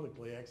were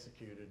publicly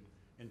executed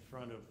in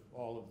front of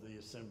all of the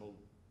assembled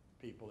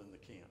people in the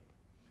camp.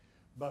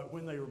 But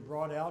when they were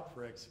brought out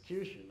for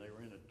execution, they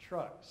were in a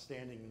truck,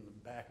 standing in the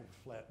back of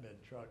a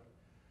flatbed truck.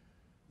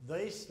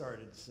 They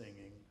started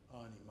singing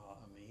Ani Ma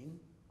Amin,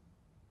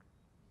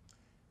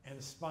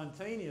 and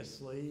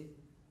spontaneously,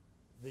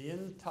 the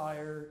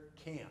entire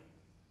camp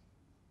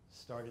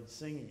started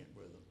singing it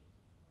with them.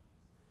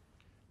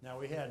 Now,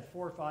 we had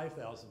 4,000 or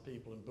 5,000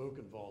 people in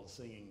Buchenwald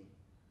singing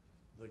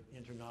the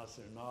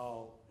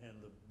Internationale and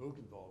the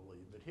Buchenwald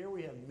Lied, but here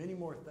we have many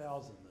more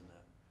thousand than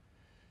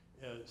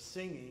that,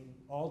 singing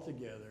all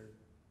together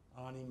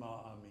Ani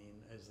Ma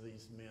Amin as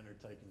these men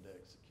are taken to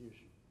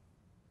execution.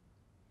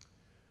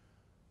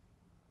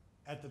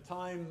 At the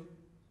time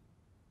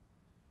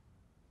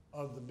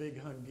of the big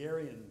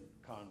Hungarian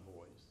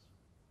convoys,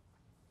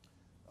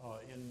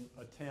 in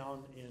a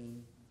town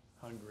in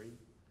Hungary,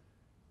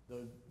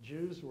 the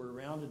Jews were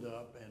rounded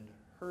up and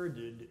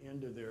herded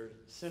into their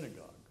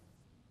synagogue.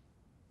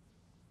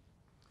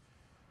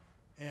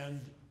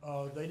 And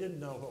they didn't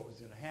know what was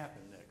going to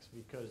happen next,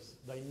 because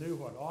they knew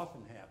what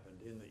often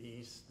happened in the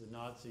East. The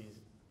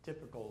Nazis'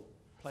 typical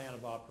plan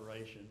of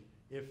operation,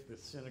 if the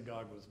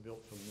synagogue was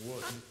built from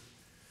wood,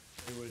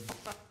 they would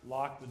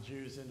lock the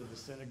Jews into the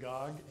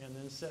synagogue and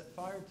then set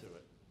fire to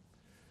it.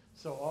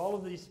 So all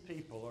of these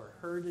people are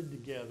herded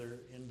together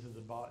into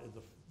the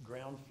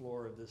ground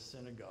floor of this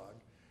synagogue,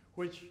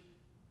 which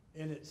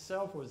in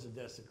itself was a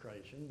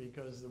desecration,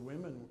 because the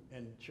women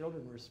and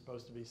children were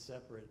supposed to be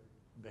separate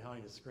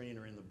behind a screen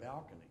or in the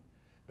balcony.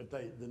 But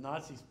the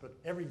Nazis put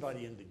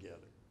everybody in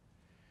together,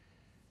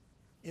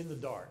 in the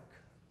dark.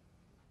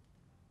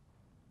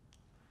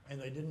 And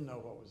they didn't know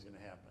what was going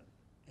to happen.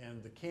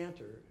 And the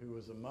cantor, who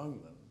was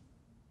among them,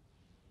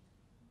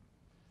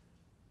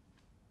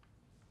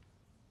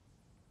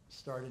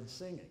 started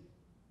singing.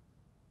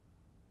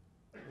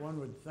 One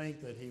would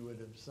think that he would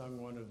have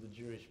sung one of the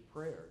Jewish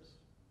prayers,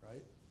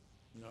 right?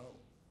 No.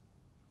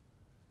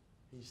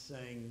 He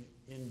sang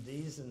In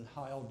diesen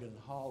heiligen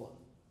Hallen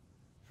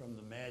from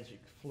the Magic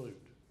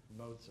Flute,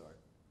 Mozart.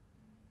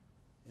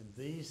 In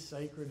these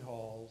sacred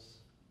halls,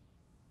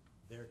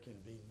 there can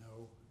be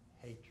no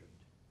hatred.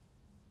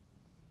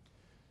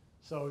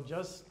 So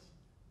just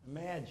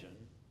imagine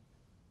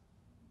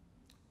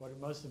what it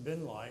must have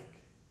been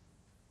like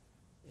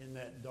in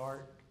that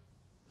dark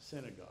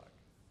synagogue.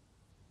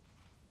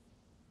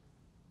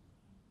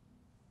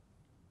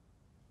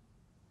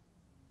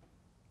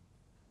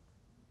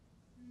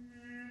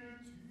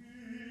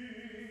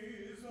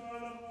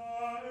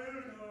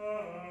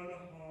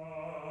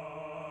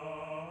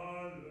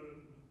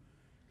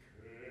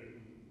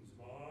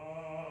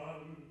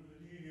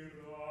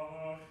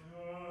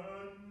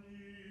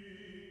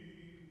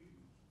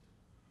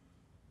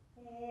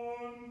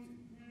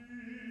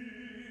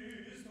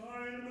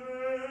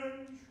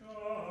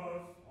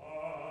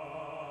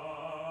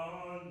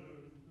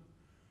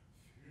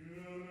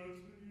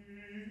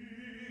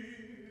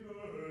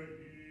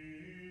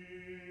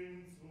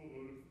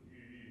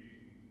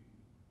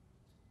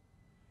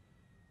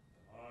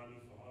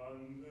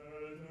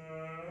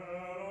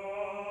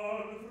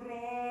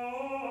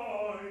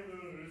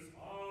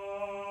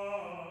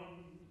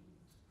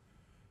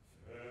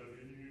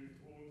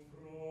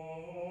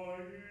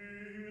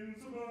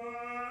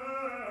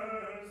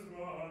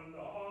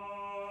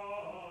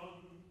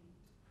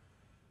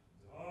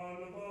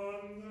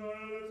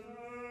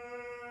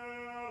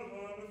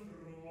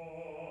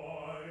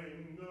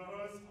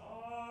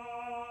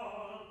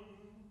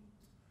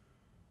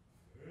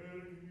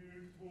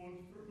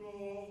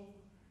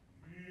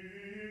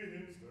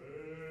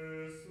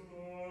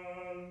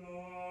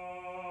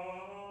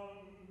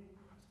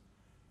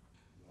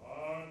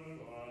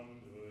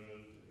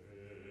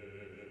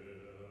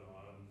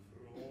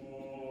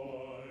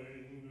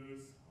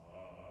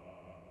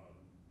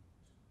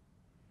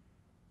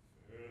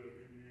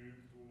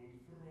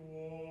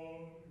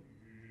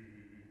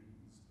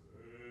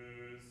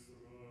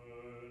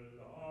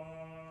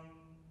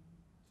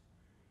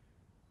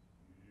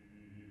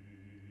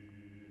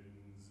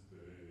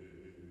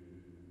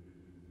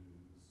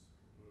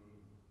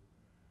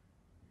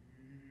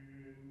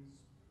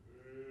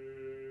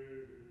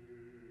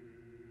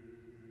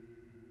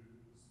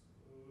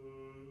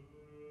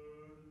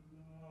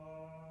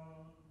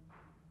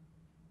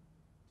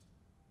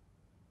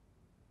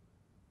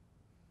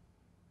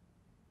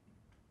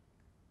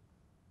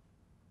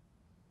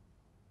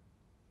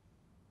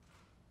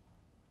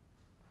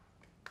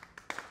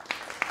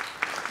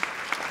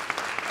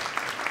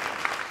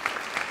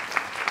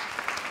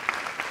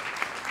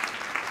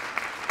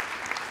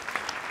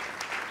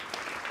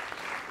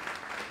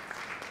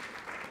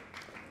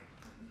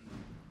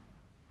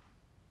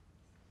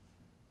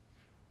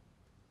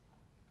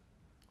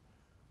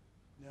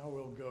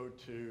 go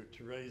to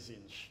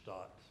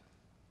Theresienstadt,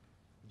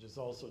 which is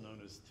also known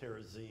as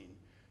Terezin.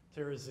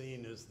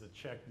 Terezin is the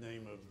Czech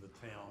name of the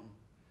town.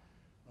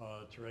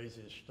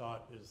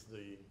 Theresienstadt is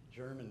the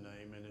German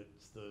name, and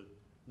it's the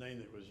name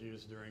that was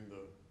used during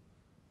the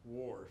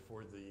war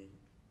for the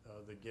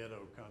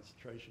ghetto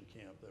concentration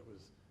camp that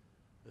was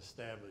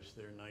established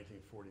there in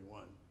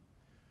 1941.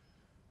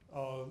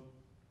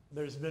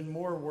 There's been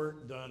more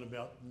work done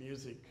about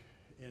music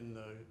in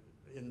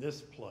this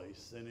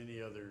place than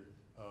any other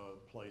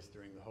place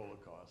during the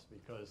Holocaust,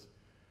 because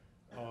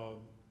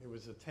it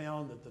was a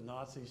town that the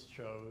Nazis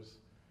chose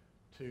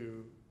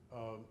to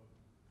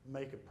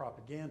make a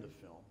propaganda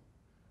film.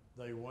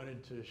 They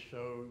wanted to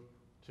show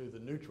to the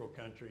neutral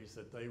countries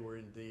that they were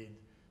indeed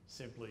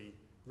simply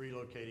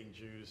relocating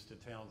Jews to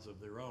towns of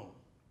their own.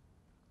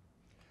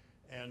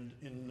 And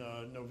in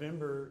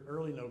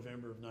early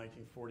November of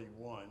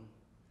 1941,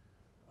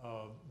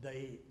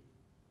 they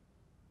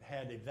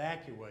had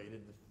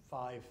evacuated the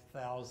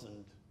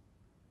 5,000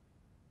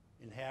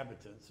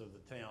 inhabitants of the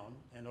town,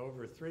 and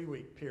over a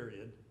 3-week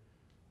period,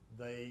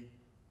 they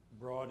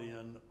brought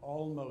in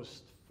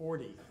almost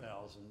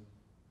 40,000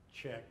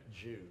 Czech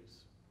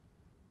Jews.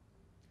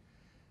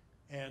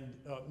 And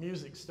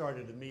music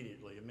started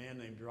immediately. A man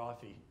named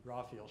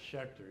Raphael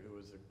Schechter, who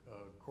was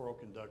a choral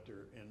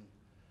conductor in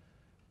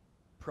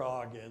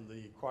Prague and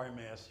the choir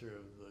master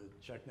of the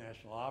Czech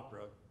National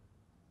Opera,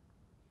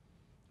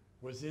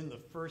 was in the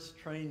first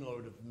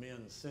trainload of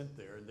men sent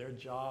there. And their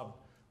job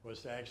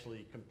was to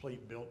actually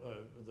complete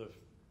the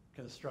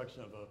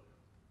construction of a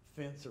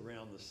fence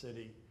around the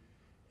city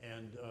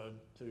and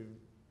to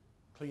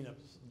clean up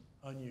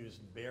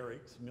unused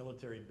barracks,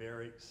 military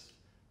barracks,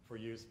 for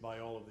use by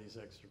all of these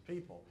extra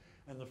people.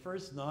 And the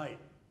first night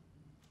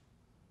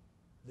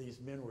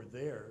these men were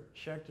there,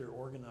 Schechter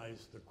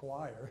organized the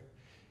choir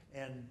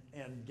and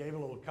gave a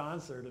little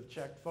concert of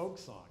Czech folk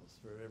songs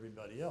for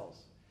everybody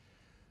else.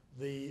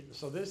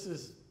 So this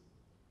is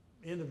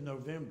end of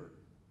November.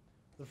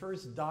 The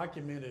first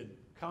documented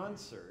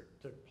concert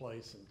took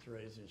place in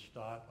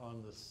Theresienstadt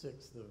on the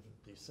 6th of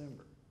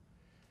December.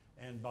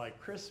 And by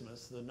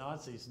Christmas, the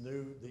Nazis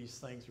knew these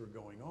things were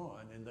going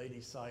on, and they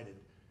decided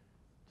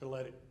to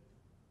let it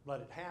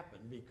happen,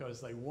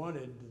 because they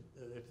wanted,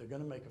 if they're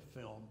going to make a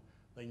film,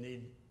 they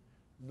need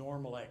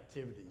normal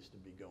activities to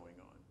be going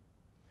on.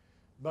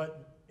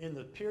 But in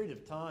the period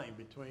of time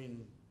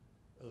between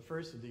the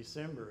 1st of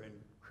December and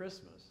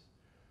Christmas,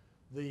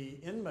 the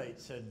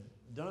inmates had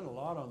done a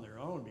lot on their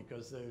own,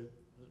 because there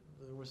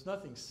was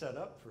nothing set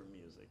up for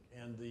music.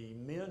 And the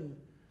men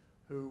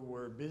who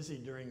were busy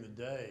during the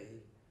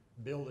day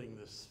building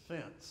this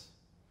fence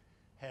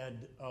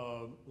had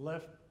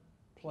left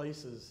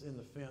places in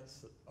the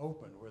fence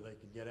open where they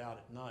could get out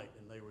at night,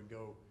 and they would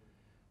go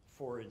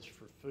forage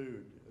for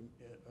food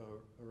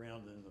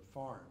around in the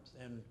farms.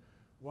 And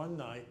one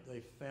night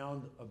they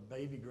found a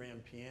baby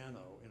grand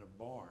piano in a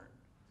barn,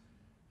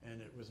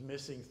 and it was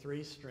missing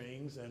 3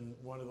 strings, and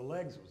one of the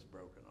legs was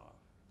broken off.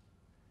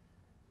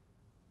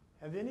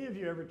 Have any of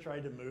you ever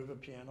tried to move a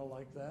piano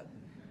like that?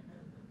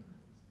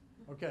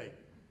 Okay,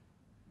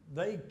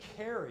 they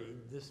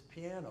carried this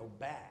piano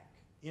back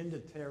into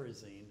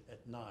Terezin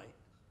at night,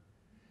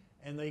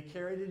 and they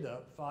carried it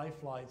up 5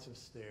 flights of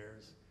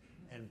stairs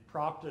and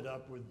propped it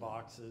up with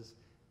boxes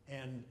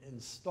and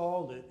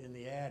installed it in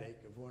the attic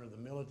of one of the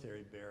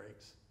military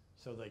barracks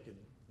so they could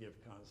give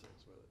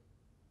concerts with it.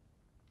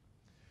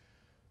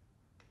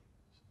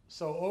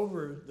 So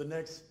over the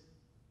next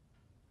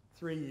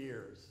 3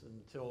 years,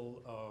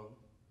 until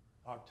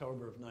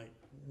November of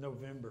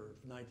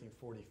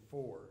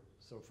 1944,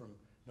 so from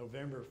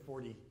November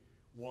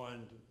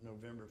 41 to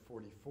November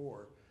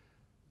 44,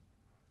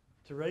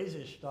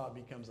 Theresienstadt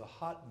becomes a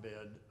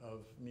hotbed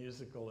of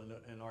musical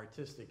and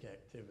artistic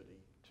activity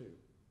too.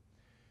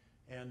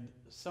 And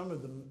some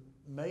of the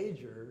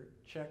major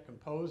Czech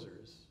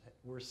composers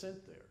were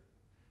sent there.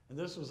 And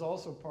this was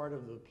also part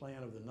of the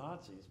plan of the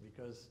Nazis,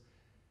 because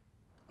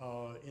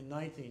in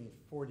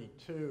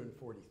 1942 and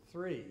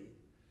 43,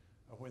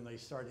 when they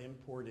started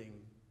importing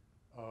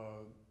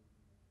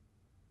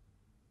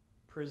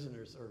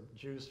prisoners or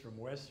Jews from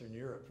Western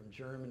Europe, from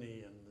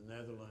Germany and the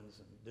Netherlands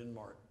and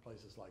Denmark,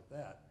 places like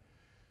that,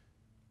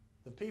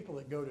 the people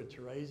that go to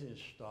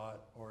Theresienstadt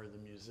are the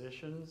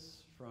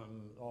musicians,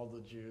 from all the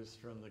Jews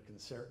from the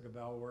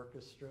Concertgebouw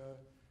Orchestra,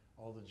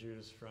 all the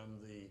Jews from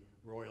the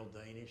Royal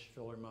Danish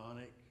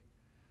Philharmonic,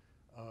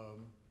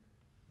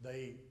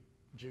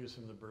 Jews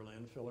from the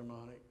Berlin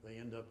Philharmonic, they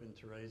end up in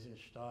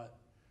Theresienstadt.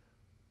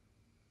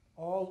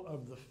 All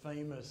of the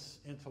famous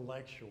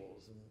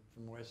intellectuals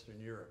from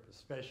Western Europe,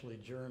 especially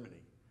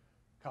Germany,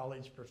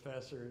 college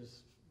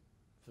professors,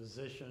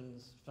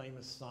 physicians,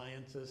 famous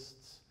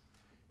scientists,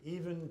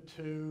 even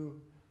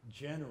 2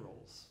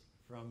 generals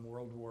from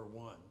World War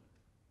I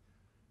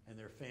and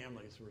their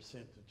families were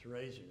sent to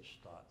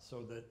Theresienstadt,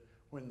 so that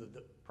when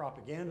the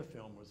propaganda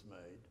film was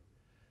made,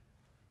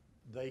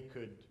 they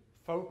could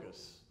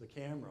focus the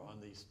camera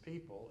on these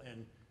people,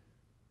 and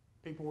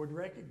people would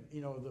recognize,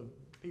 the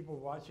people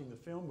watching the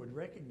film would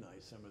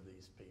recognize some of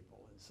these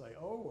people and say,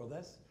 oh, well,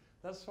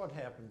 That's what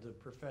happened to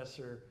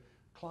Professor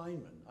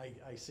Kleinman.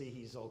 I see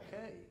he's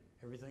okay.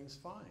 Everything's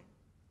fine.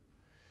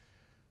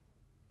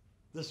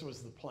 This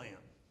was the plan.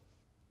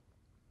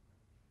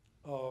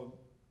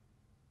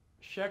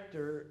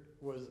 Schechter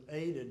was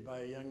aided by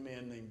a young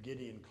man named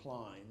Gideon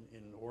Klein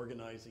in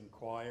organizing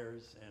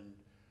choirs, and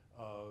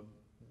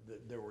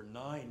there were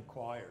 9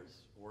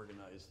 choirs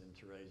organized in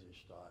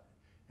Theresienstadt.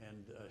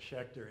 And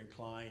Schechter and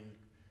Klein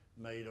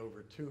made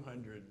over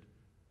 200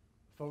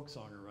 folk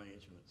song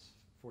arrangements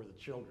for the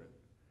children.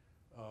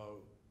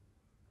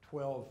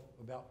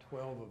 About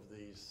 12 of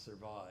these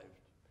survived.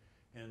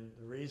 And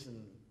the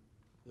reason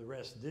the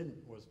rest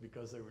didn't was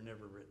because they were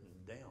never written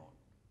down.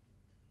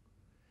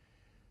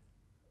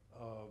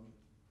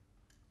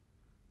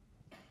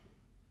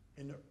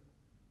 And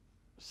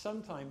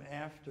sometime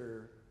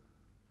after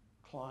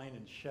Klein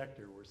and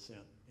Schechter were sent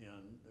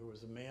in, there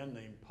was a man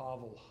named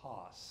Pavel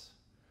Haas,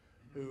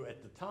 who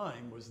at the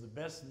time was the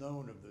best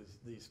known of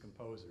these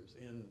composers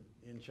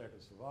in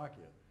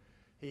Czechoslovakia.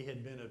 He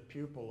had been a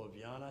pupil of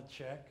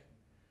Janáček,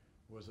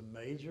 was a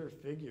major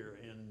figure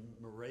in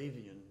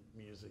Moravian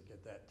music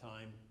at that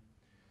time,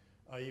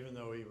 even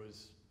though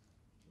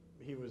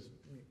he was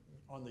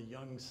on the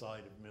young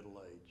side of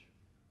middle age.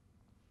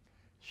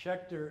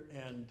 Schechter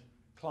and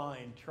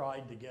Klein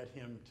tried to get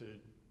him to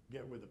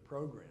get with the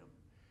program,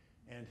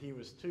 and he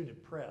was too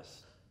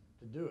depressed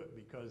to do it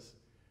because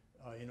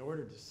in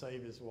order to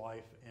save his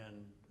wife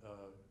and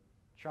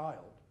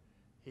child,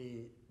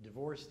 he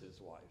divorced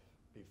his wife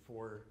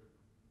before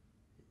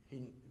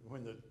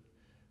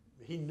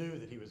he knew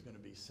that he was going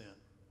to be sent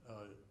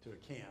to a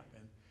camp.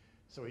 And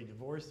so he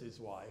divorced his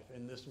wife,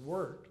 and this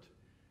worked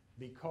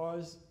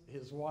because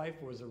his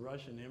wife was a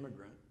Russian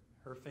immigrant.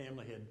 Her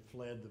family had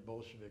fled the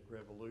Bolshevik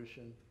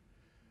Revolution.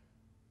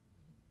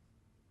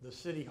 The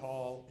city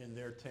hall in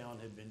their town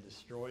had been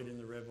destroyed in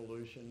the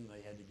revolution.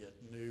 They had to get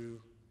new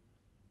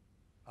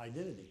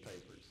identity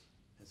papers.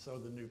 And so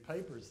the new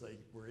papers they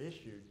were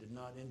issued did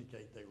not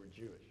indicate they were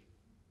Jewish.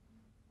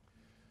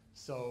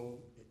 So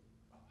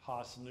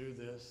Haas knew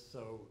this,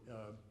 so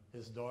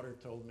his daughter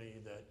told me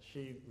that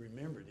she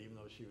remembered, even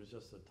though she was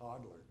just a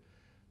toddler,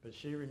 but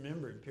she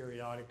remembered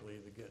periodically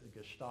the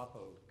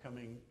Gestapo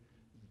coming,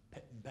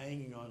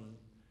 banging on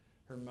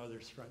her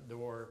mother's front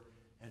door,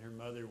 and her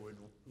mother would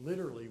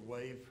literally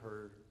wave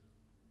her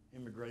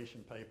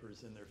immigration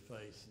papers in their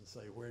face and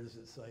say, "Where does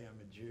it say I'm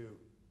a Jew?"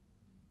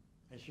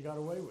 And she got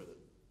away with it.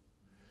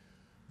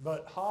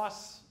 But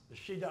Haas,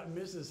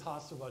 Mrs.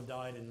 Haasova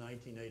died in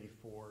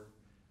 1984,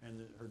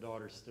 and her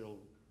daughter still,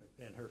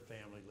 and her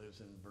family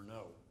lives in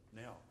Brno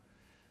now.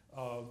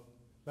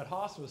 But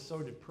Haas was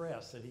so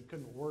depressed that he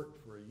couldn't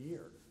work for a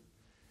year.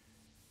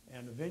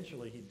 And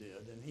eventually he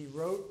did, and he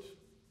wrote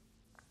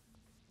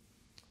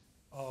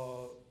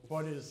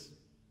what is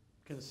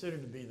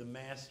considered to be the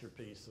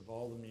masterpiece of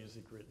all the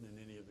music written in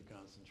any of the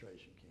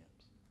concentration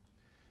camps.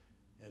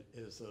 It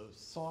is a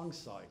song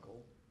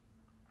cycle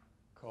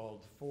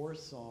called 4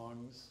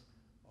 Songs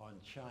on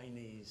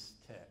Chinese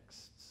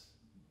Texts.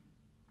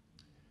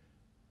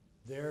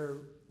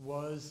 There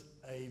was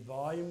a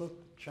volume of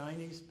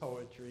Chinese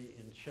poetry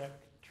in Czech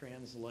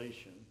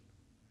translation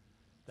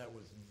that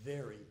was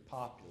very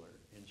popular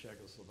in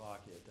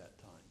Czechoslovakia at that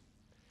time.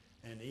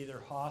 And either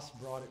Haas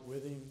brought it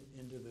with him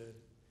into the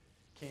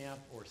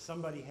camp or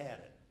somebody had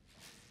it.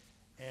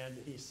 And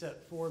he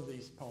set 4 of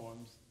these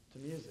poems to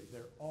music.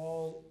 They're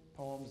all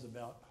poems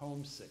about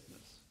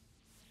homesickness.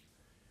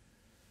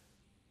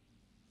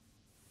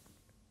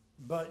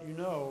 But you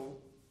know,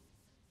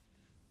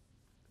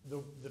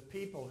 the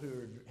people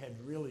who had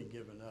really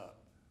given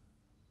up,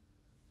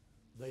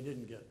 they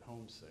didn't get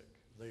homesick.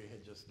 They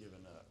had just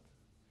given up.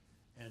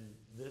 And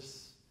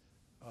this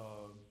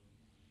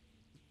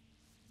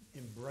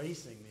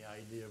embracing the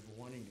idea of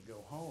wanting to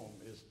go home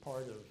is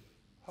part of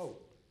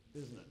hope,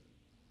 isn't it?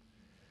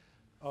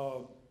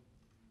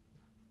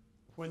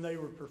 When they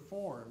were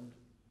performed,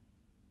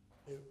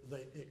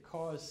 it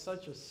caused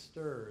such a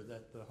stir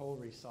that the whole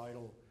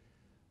recital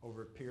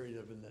over a period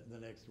of the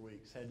next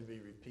weeks had to be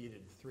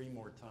repeated 3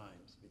 more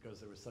times because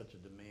there was such a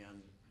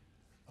demand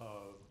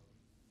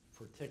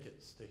for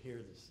tickets to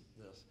hear this.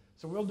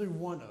 So we'll do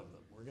one of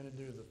them. We're going to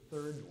do the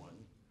 3rd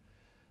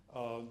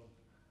one.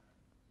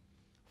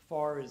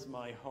 Far is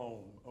my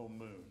home, O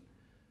moon.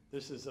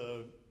 This is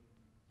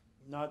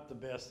not the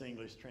best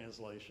English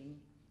translation,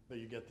 but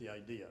you get the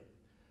idea.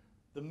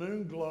 The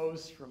moon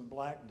glows from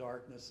black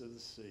darkness of the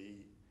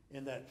sea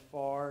in that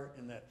far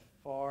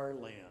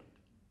land.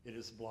 It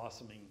is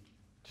blossoming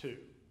too.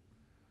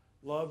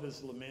 Love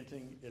is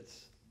lamenting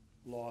its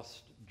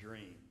lost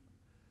dream.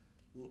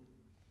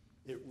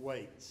 It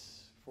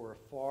waits for a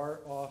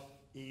far-off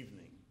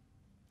evening.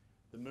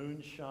 The moon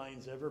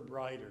shines ever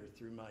brighter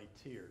through my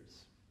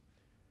tears.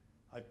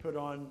 I put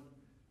on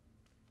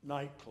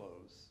night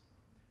clothes.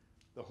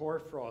 The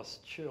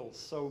hoarfrost chills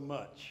so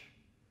much.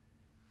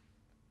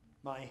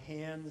 My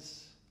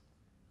hands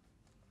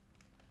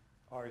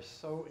are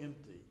so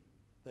empty,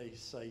 they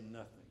say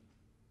nothing.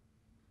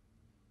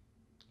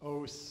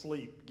 Oh,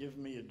 sleep, give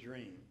me a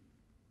dream.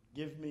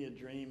 Give me a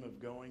dream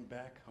of going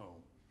back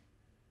home.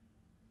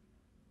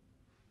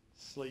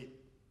 Sleep,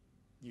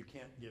 you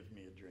can't give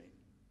me a dream.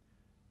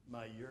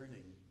 My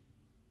yearning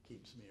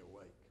keeps me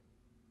awake.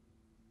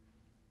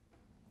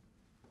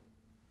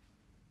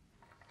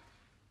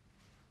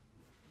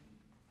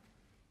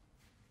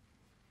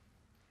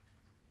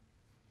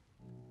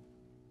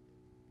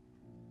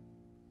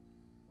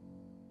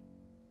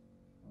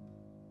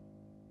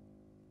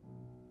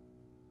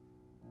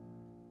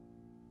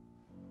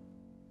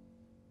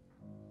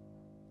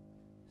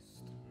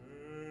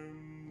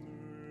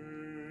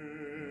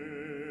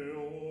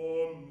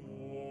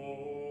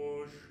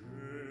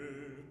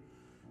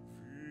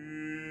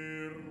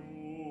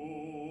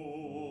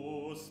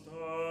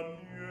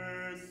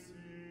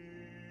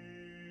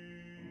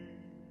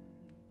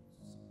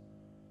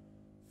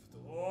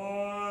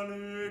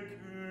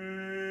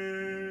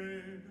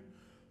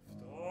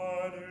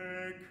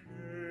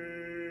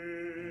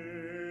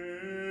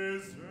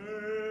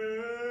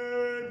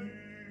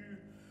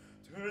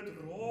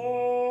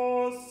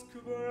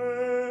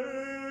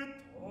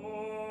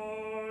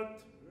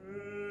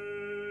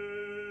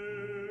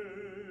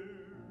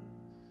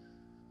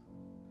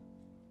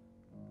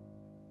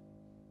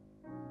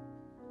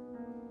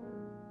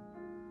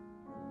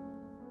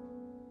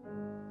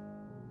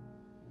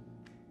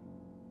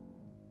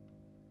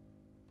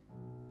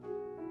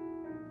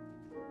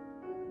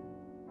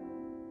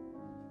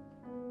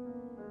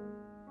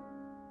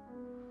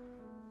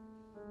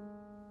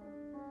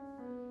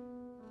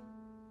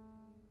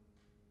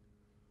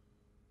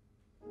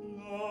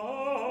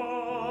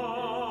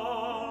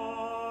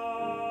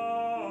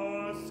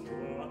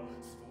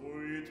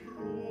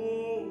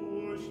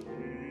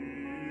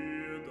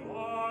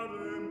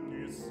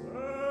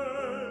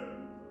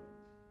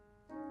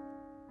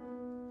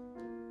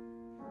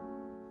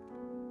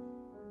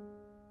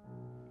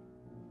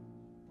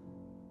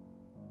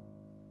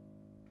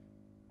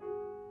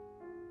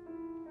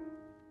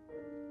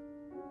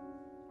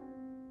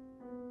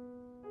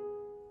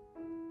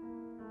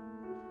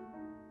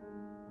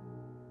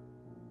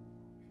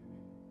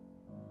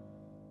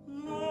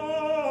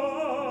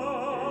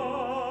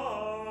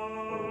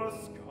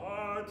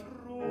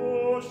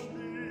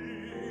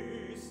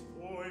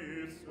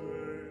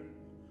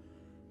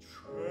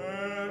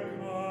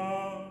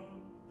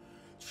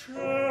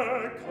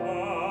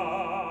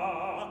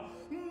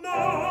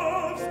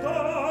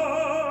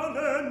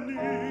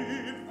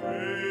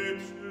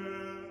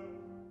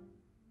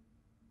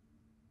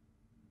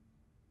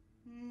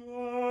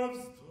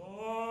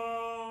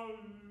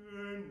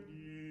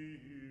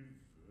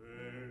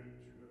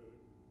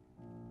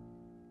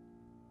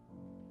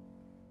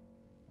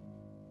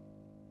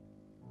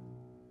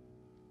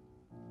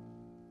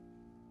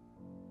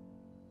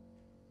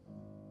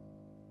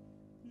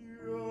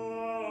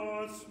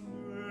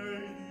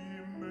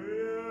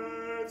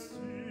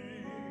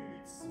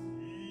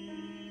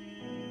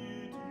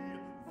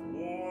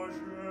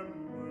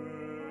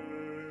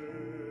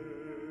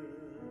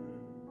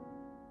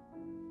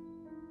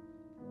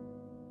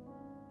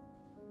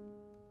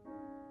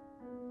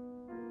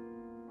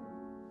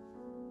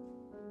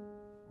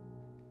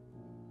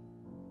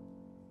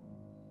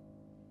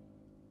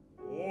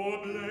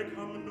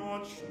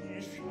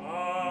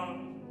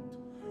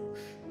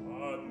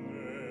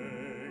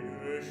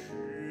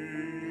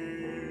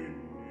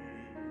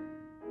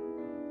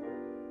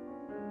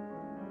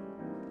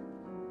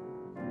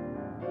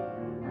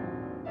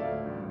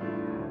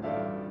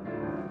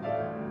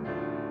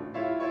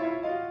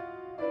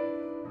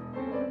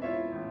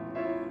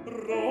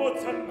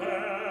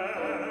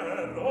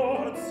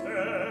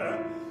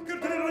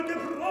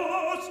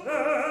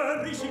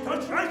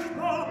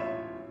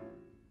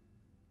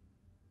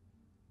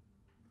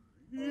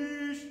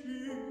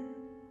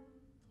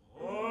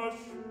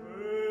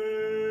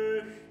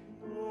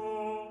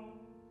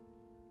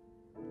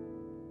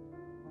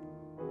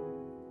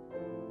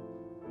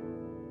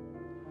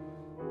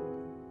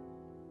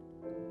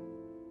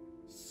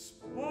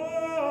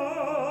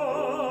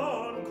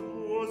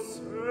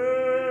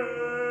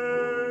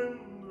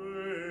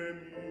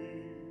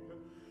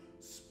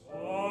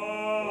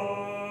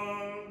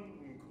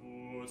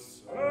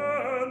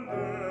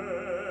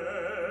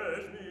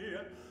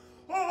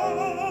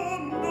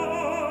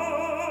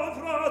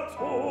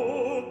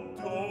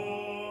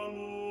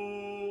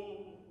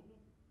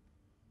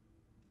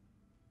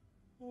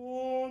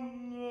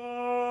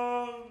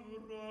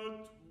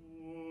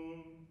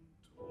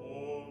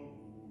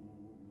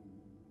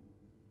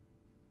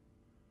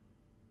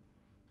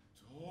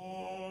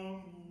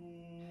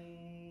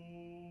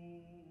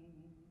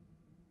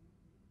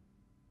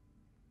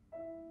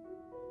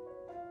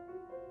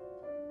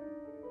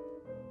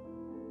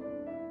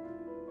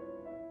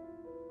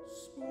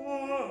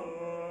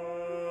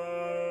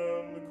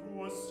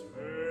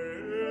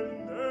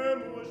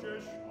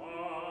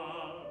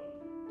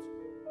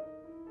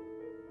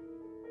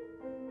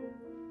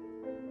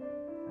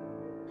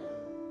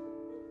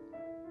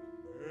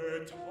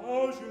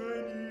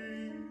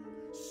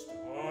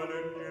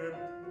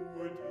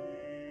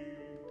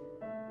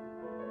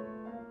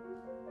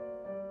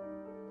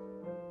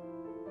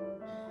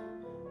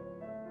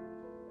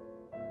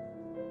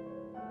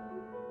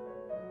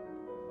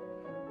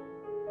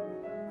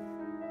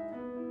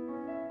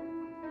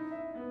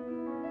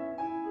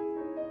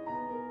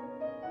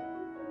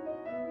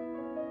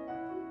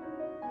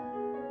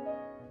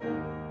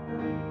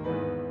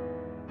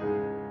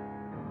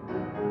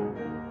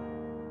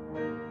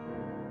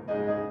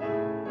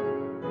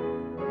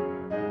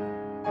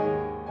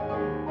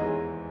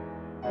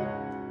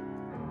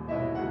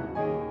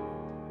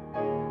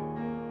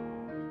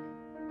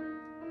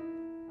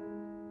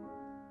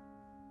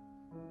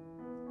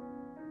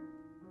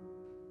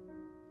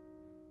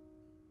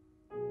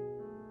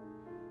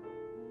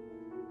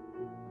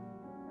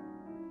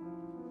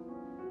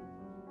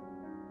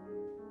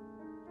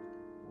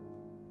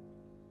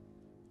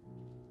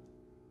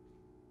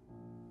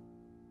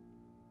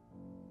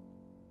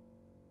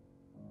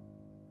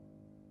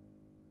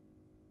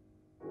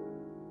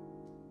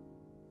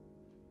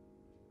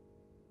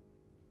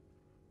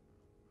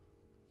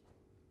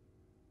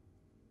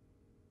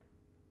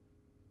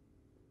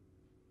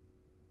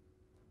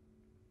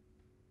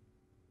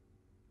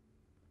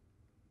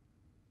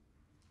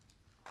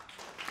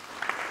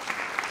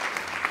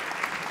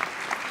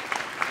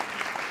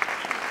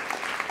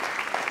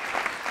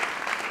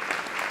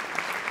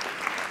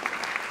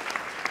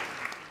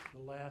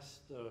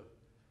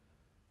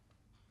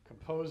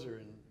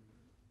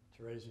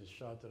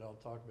 Theresienstadt that I'll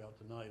talk about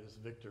tonight is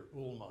Victor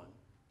Ullmann.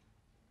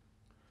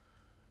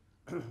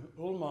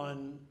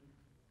 Ullmann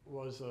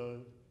was a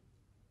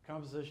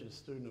composition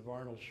student of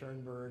Arnold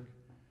Schoenberg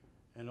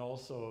and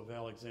also of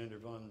Alexander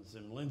von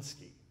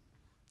Zemlinsky.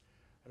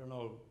 I don't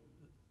know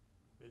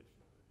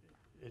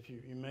if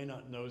you may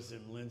not know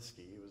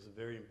Zemlinsky. He was a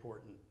very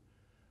important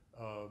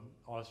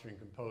Austrian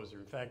composer.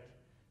 In fact,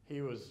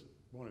 he was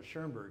one of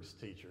Schoenberg's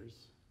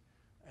teachers,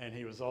 and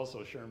he was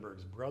also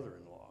Schoenberg's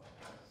brother-in-law.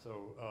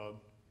 So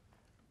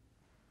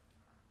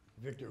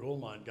Victor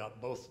Ullmann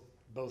got both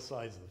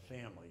sides of the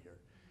family here.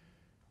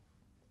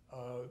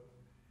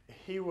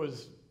 He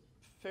was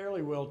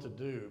fairly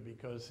well-to-do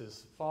because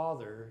his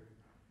father,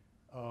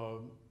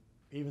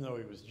 even though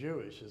he was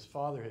Jewish, his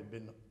father had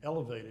been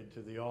elevated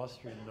to the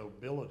Austrian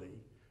nobility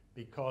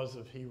because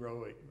of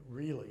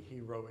really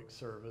heroic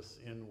service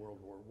in World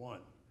War I,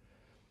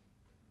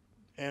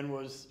 and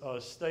was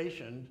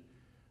stationed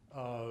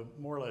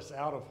more or less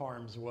out of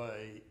harm's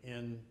way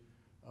in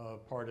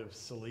part of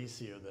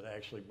Silesia that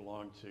actually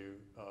belonged to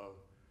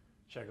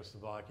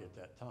Czechoslovakia at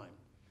that time.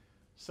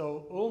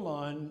 So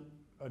Ullmann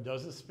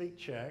doesn't speak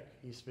Czech,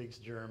 he speaks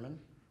German.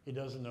 He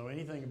doesn't know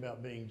anything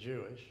about being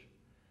Jewish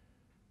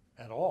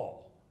at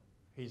all.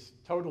 He's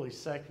totally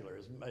secular,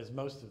 as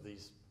most of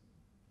these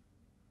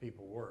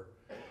people were.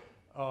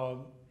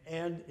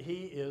 And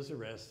he is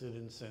arrested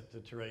and sent to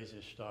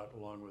Theresienstadt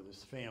along with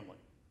his family.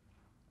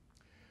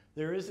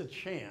 There is a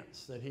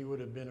chance that he would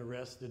have been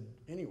arrested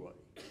anyway,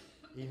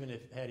 even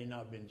had he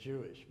not been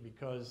Jewish,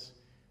 because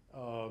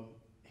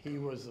he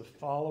was a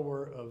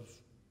follower of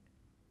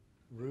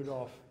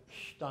Rudolf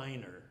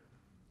Steiner,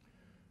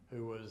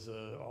 who was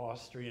an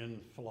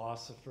Austrian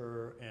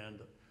philosopher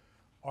and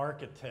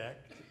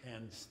architect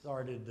and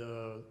started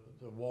the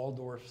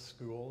Waldorf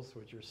schools,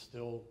 which are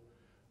still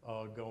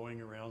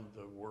going around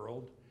the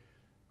world.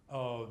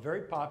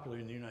 Very popular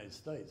in the United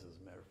States, as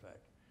a matter of fact.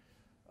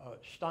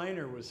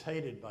 Steiner was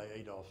hated by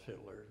Adolf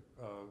Hitler.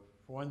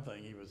 For one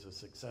thing, he was a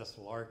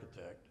successful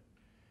architect.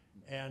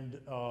 And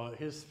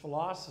his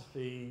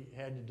philosophy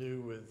had to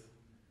do with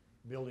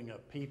building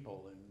up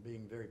people and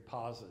being very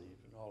positive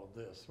and all of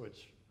this,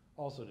 which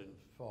also didn't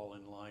fall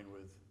in line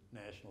with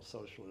National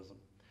Socialism.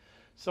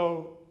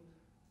 So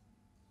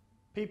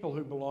people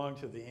who belonged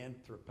to the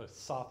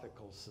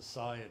Anthroposophical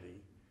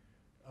Society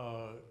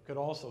could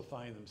also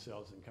find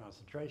themselves in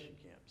concentration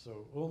camps.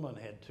 So Ullmann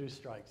had 2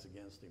 strikes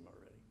against him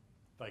already,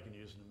 if I can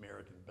use an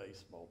American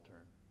baseball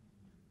term.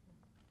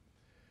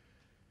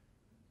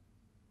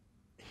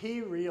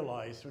 He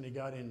realized when he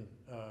got in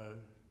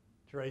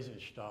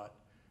Theresienstadt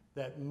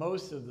that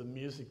most of the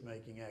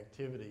music-making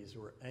activities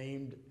were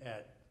aimed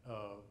at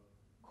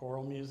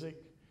choral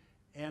music,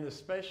 and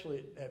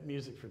especially at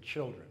music for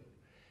children.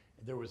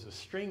 There was a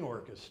string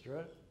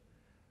orchestra,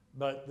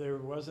 but there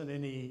wasn't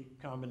any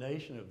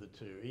combination of the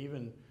two.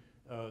 Even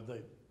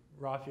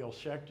Raphael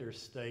Schechter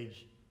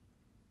staged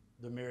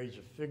The Marriage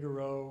of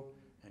Figaro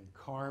and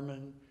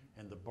Carmen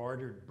and The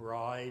Bartered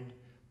Bride,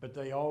 but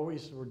they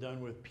always were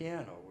done with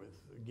piano, with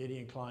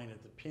Gideon Klein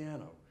at the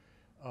piano.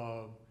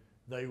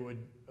 They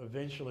would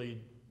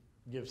eventually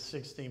give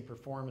 16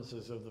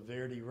 performances of the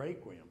Verdi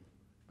Requiem,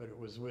 but it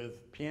was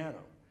with piano.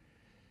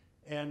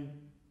 And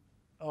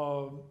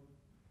Ullmann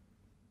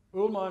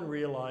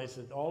realized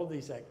that all of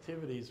these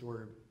activities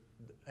were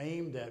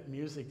aimed at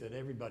music that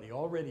everybody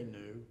already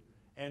knew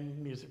and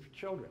music for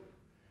children.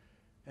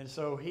 And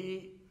so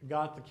he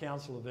got the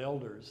Council of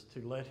Elders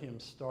to let him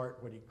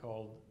start what he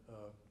called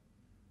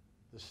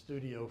the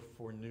Studio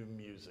for New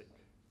Music.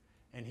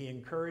 And he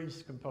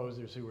encouraged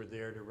composers who were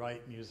there to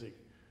write music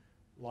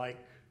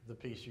like the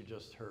piece you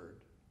just heard.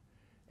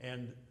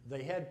 And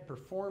they had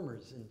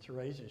performers in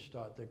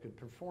Theresienstadt that could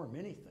perform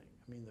anything.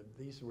 I mean,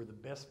 these were the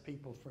best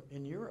people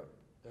in Europe.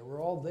 They were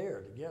all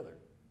there together,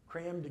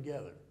 crammed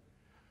together.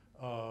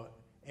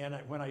 And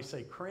when I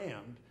say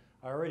crammed,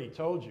 I already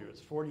told you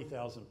it's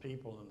 40,000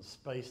 people in a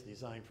space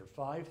designed for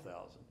 5,000.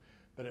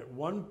 But at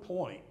one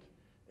point,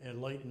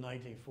 late in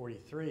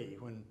 1943,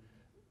 when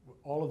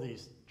all of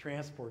these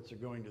transports are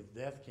going to the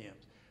death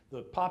camps,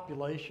 the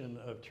population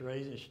of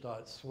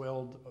Theresienstadt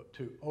swelled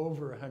to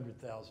over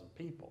 100,000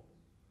 people.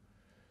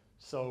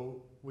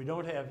 So we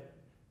don't have,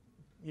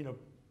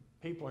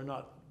 people are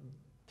not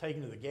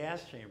taken to the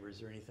gas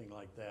chambers or anything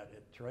like that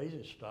at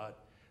Theresienstadt,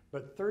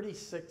 but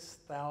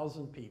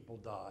 36,000 people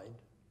died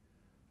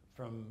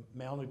from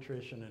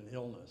malnutrition and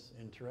illness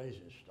in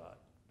Theresienstadt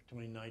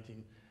between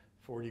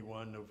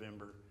 1941,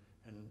 November,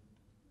 and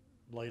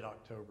late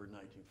October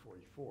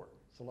 1944.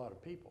 It's a lot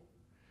of people.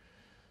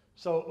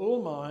 So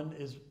Ullmann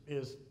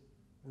is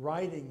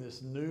writing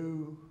this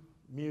new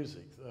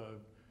music,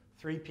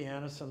 3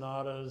 piano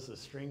sonatas, a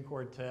string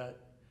quartet,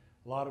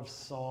 a lot of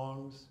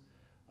songs,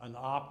 an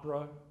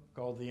opera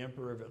called The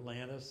Emperor of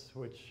Atlantis,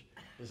 which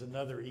is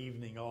another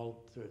evening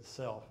all to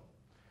itself.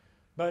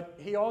 But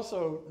he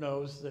also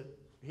knows that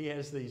he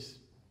has these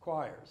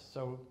choirs.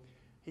 So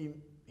he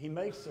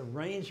makes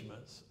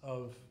arrangements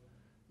of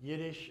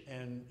Yiddish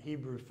and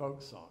Hebrew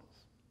folk songs.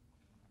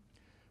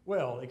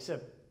 Well,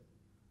 except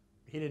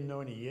he didn't know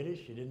any Yiddish,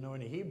 he didn't know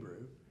any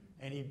Hebrew,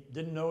 And he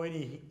didn't know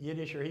any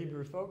Yiddish or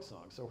Hebrew folk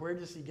songs. So where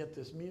does he get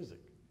this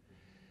music?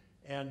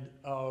 And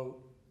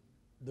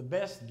the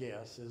best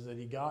guess is that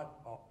he got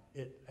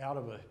it out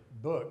of a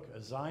book,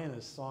 a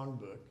Zionist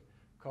songbook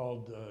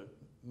called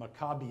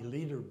Maccabi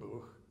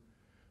Liederbuch,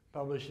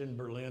 published in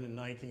Berlin in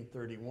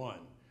 1931.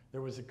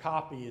 There was a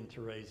copy in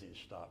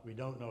Theresienstadt. We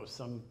don't know if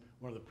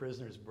one of the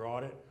prisoners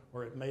brought it,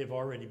 or it may have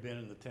already been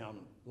in the town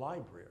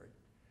library.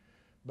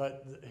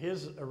 But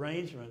his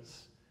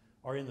arrangements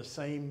are in the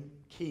same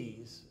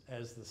keys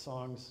as the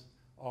songs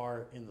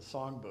are in the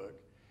songbook,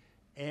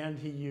 and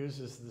he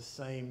uses the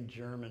same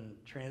German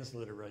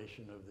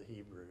transliteration of the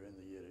Hebrew and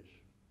the Yiddish.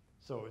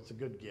 So it's a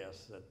good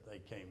guess that they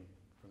came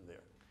from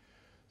there.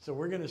 So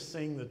we're going to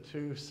sing the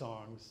two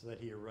songs that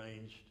he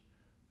arranged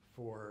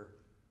for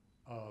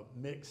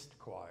mixed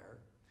choir,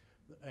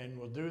 and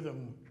we'll do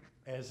them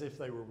as if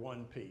they were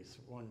one piece,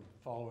 one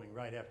following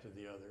right after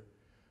the other.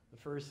 The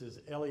first is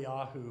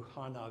Eliyahu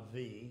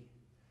Hanavi,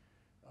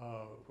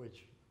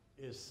 which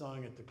is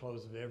sung at the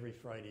close of every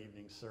Friday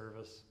evening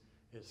service.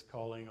 It's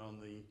calling on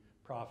the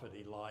prophet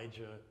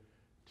Elijah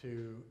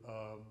to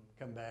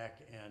come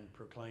back and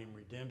proclaim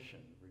redemption,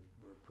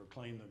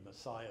 proclaim the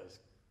Messiah's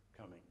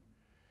coming.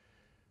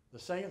 The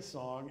second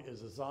song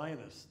is a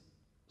Zionist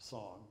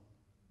song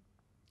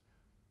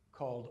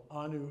called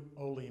Anu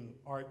Olim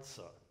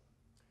Artsa.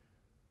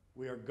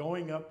 We are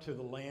going up to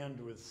the land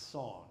with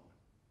song.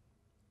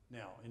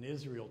 Now, in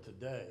Israel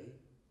today,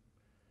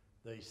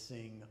 they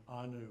sing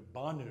Anu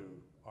Banu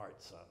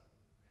Artsa.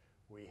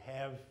 We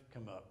have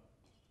come up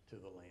to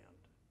the land.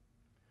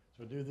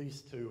 So we'll do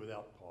these two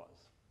without pause.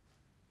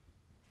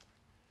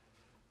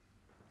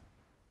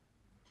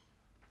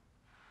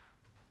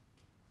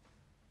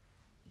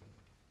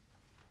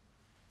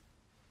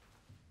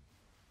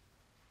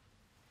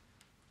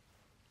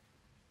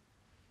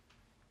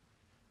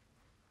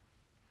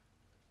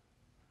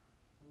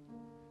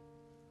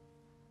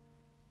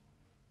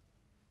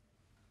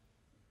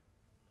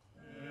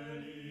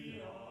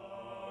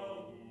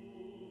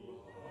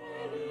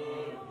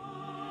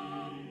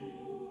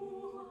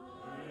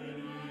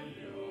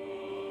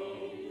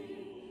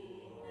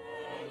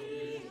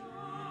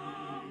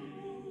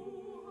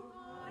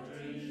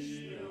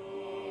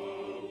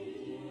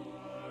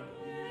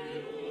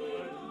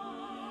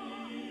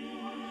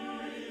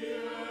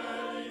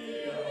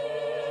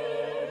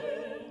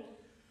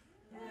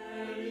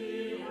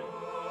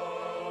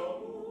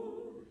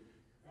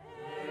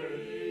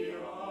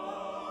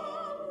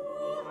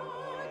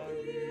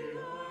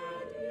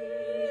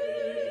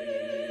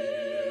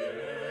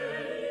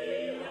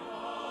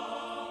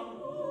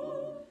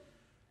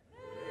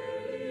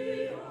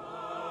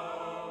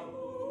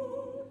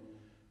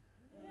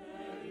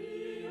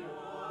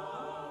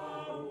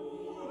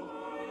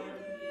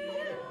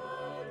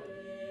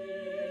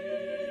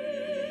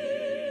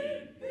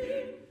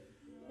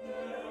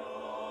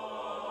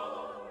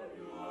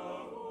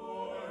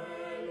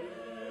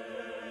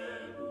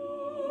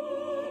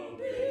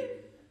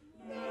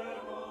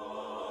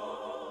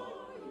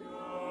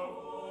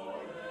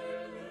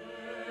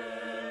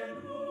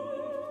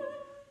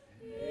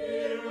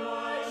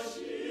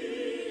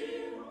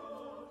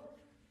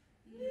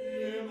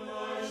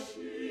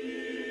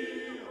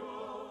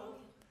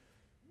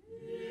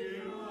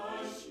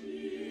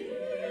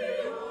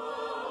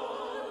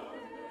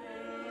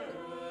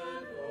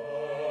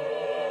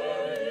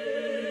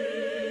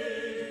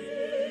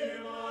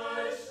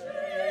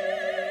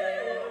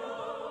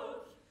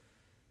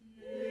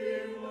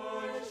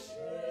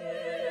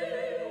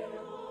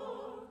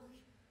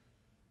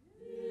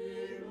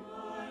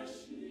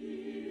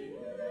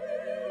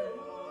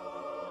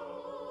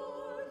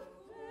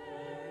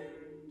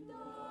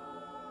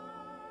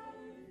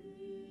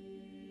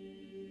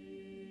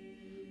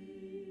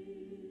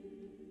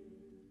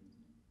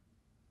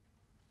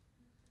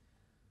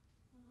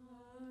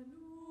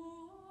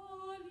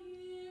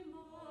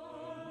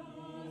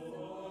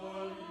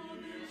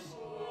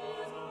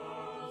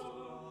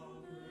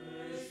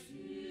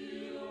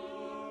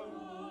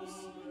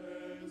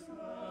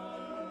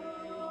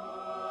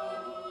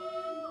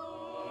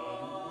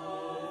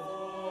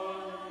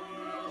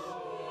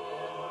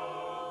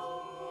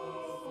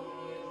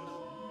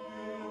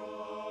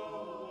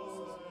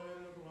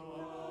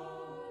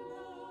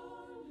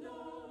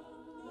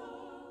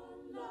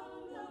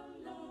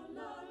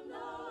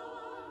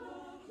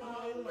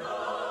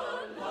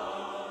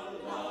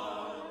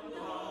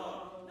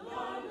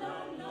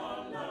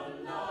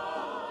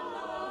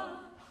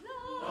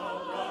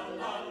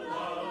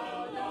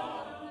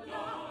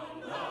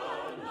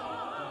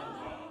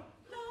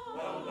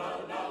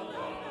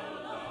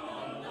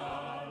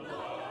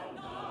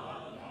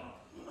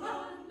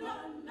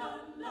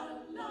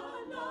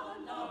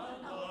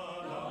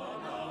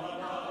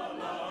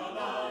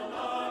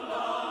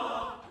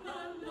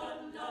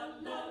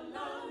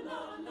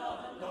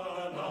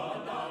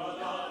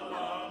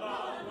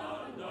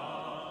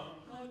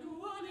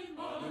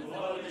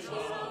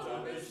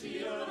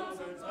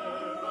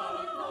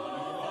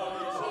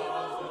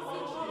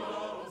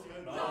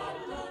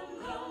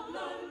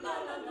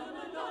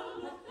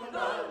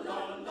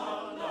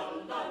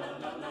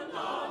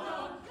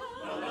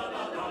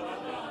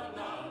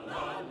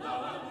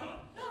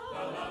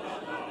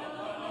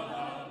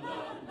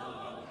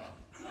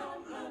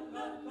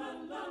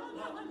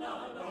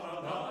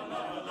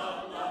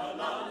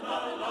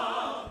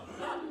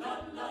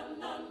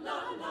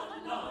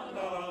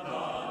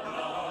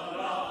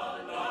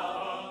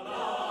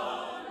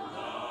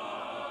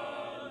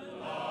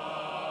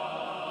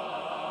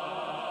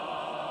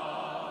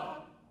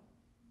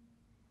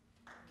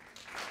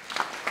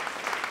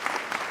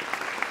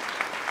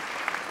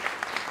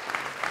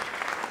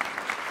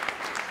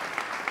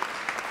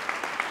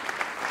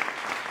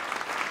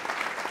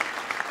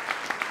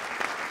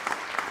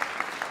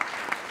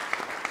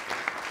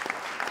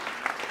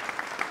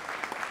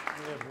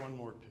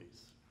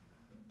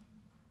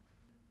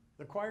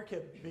 choir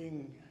kept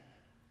being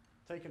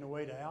taken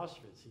away to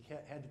Auschwitz. He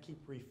had to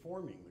keep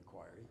reforming the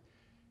choir.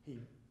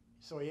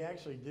 So he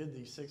actually did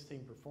these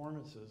 16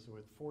 performances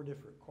with 4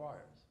 different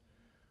choirs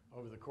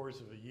over the course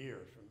of a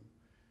year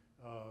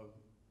from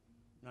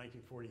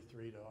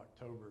 1943 to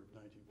October of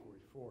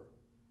 1944.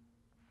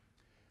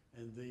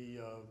 And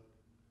the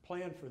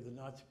plan for the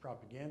Nazi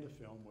propaganda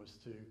film was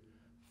to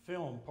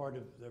film part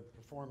of the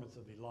performance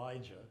of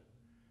Elijah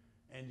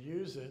and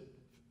use it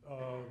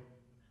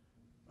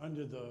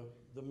under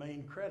the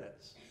main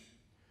credits.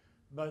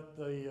 But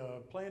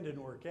the plan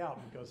didn't work out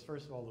because,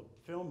 first of all,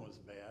 the film was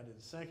bad, and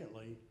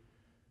secondly,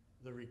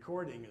 the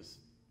recording is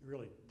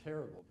really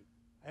terrible.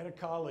 I had a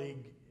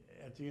colleague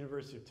at the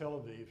University of Tel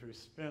Aviv who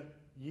spent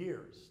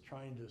years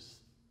trying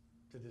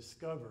to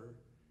discover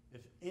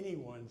if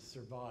anyone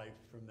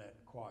survived from that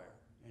choir,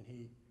 and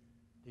he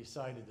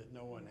decided that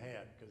no one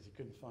had because he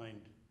couldn't find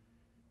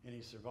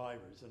any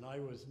survivors. And I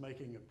was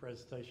making a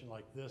presentation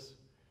like this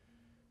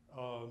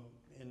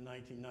in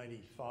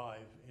 1995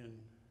 in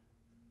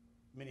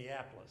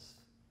Minneapolis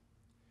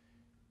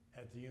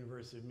at the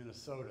University of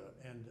Minnesota,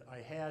 and I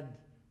had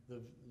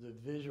the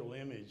visual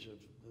image of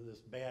this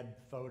bad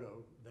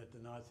photo that the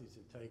Nazis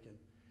had taken,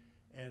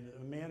 and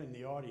a man in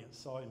the audience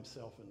saw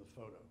himself in the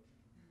photo.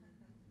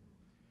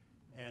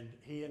 And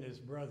he and his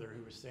brother,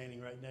 who were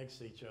standing right next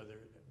to each other,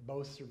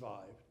 both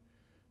survived.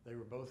 They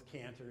were both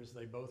cantors.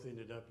 They both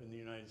ended up in the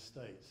United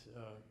States.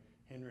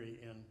 Henry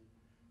in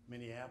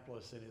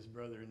Minneapolis and his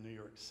brother in New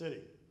York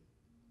City.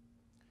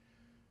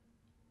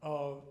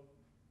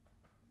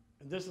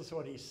 And this is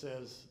what he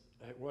says,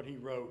 what he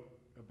wrote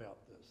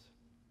about this.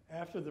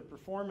 After the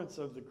performance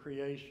of the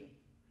Creation,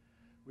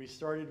 we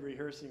started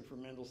rehearsing for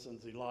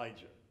Mendelssohn's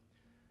Elijah.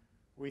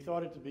 We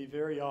thought it to be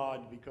very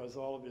odd because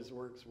all of his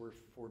works were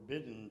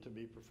forbidden to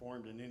be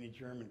performed in any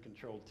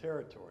German-controlled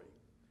territory.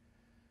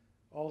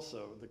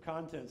 Also, the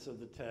contents of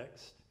the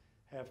text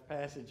have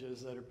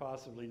passages that are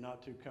possibly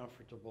not too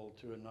comfortable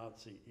to a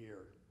Nazi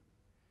ear.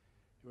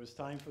 It was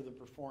time for the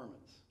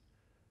performance.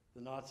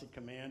 The Nazi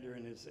commander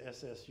and his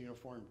SS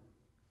uniformed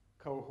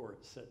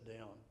cohort sat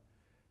down.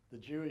 The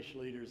Jewish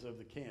leaders of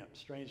the camp,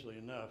 strangely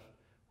enough,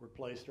 were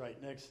placed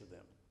right next to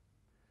them.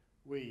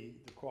 We,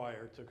 the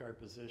choir, took our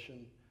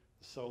position.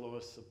 The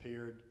soloists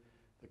appeared.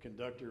 The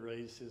conductor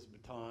raised his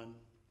baton.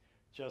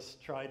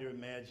 Just try to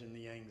imagine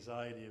the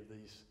anxiety of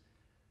these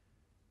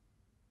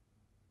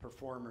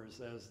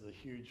performers as the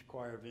huge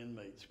choir of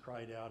inmates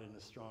cried out in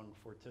a strong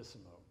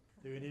fortissimo.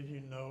 Do any of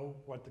you know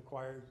what the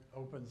choir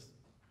opens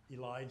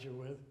Elijah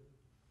with?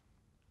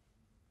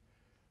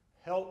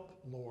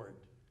 Help, Lord.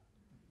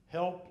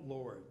 Help,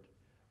 Lord.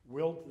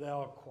 Wilt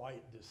thou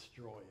quite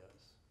destroy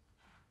us?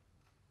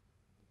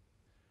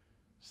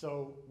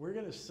 So we're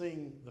going to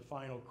sing the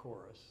final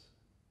chorus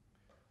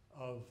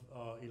of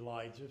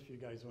Elijah, if you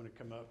guys want to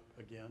come up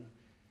again.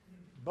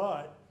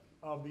 But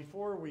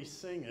before we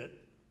sing it,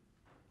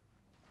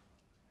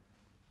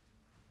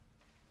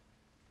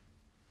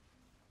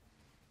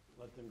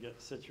 let them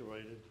get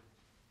situated.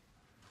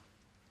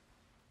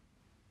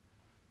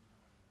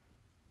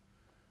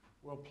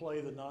 We'll play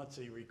the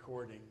Nazi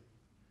recording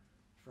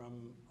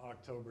from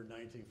October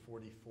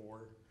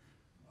 1944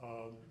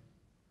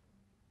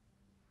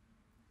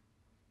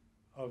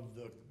 of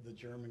the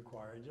German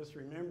choir. And just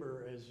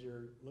remember, as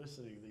you're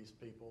listening to these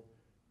people,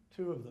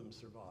 2 of them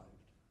survived.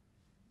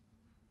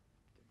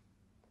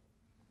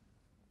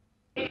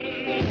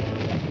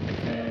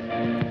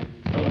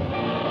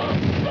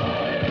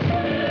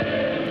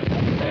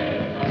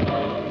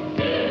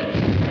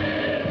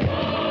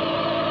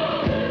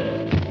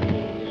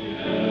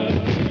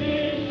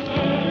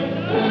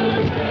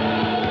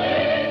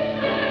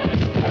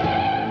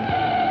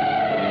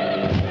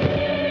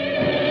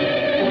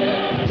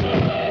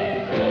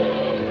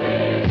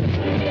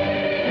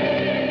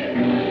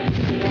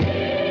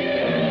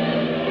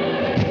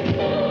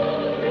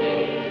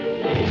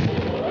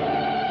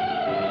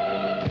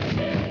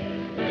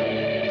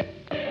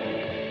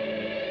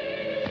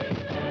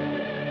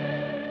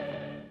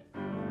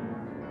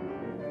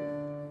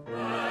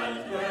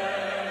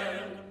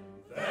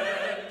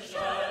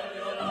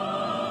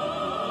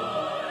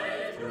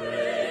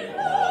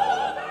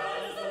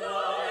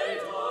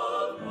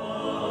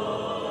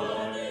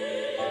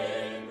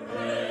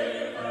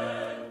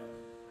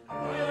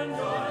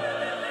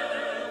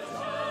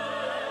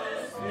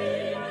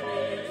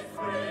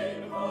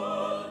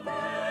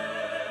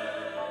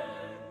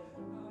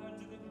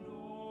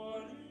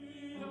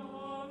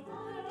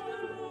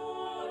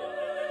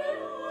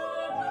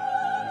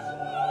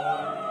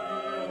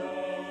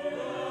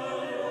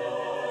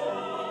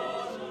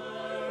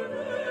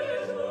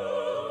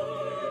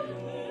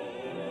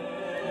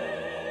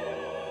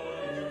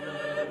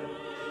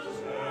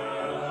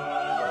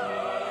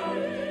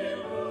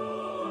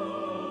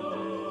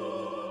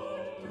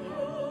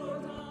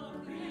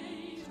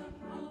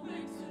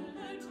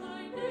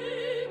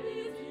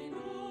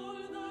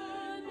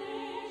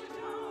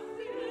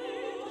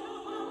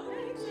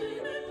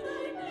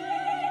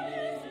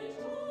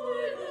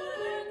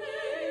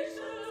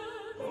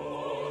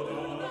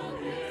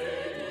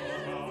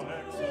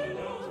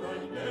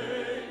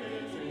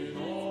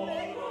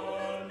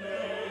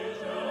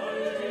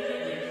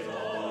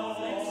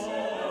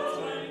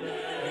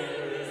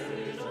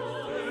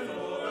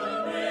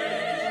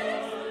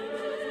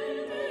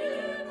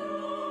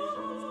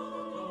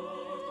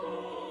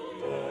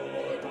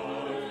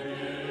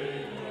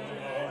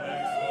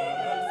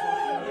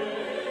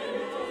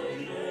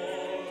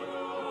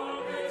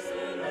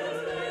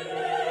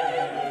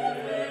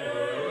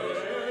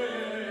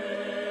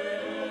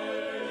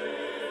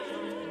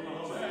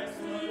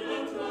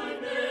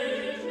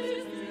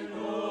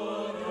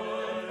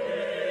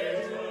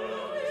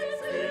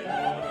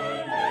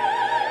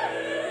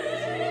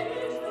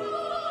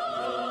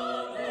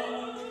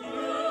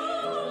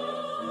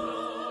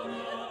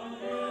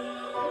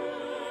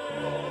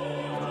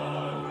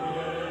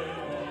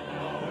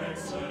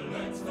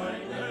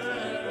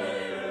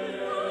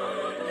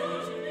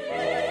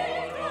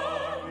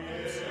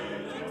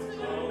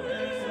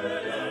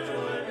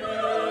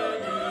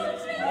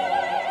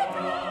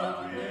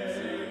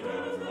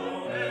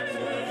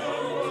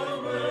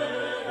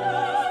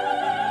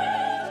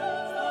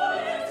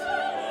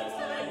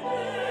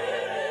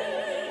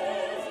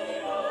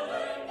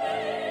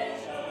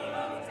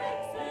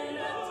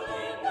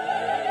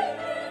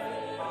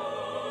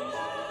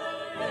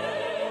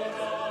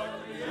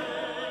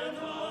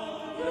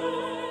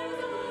 Amen.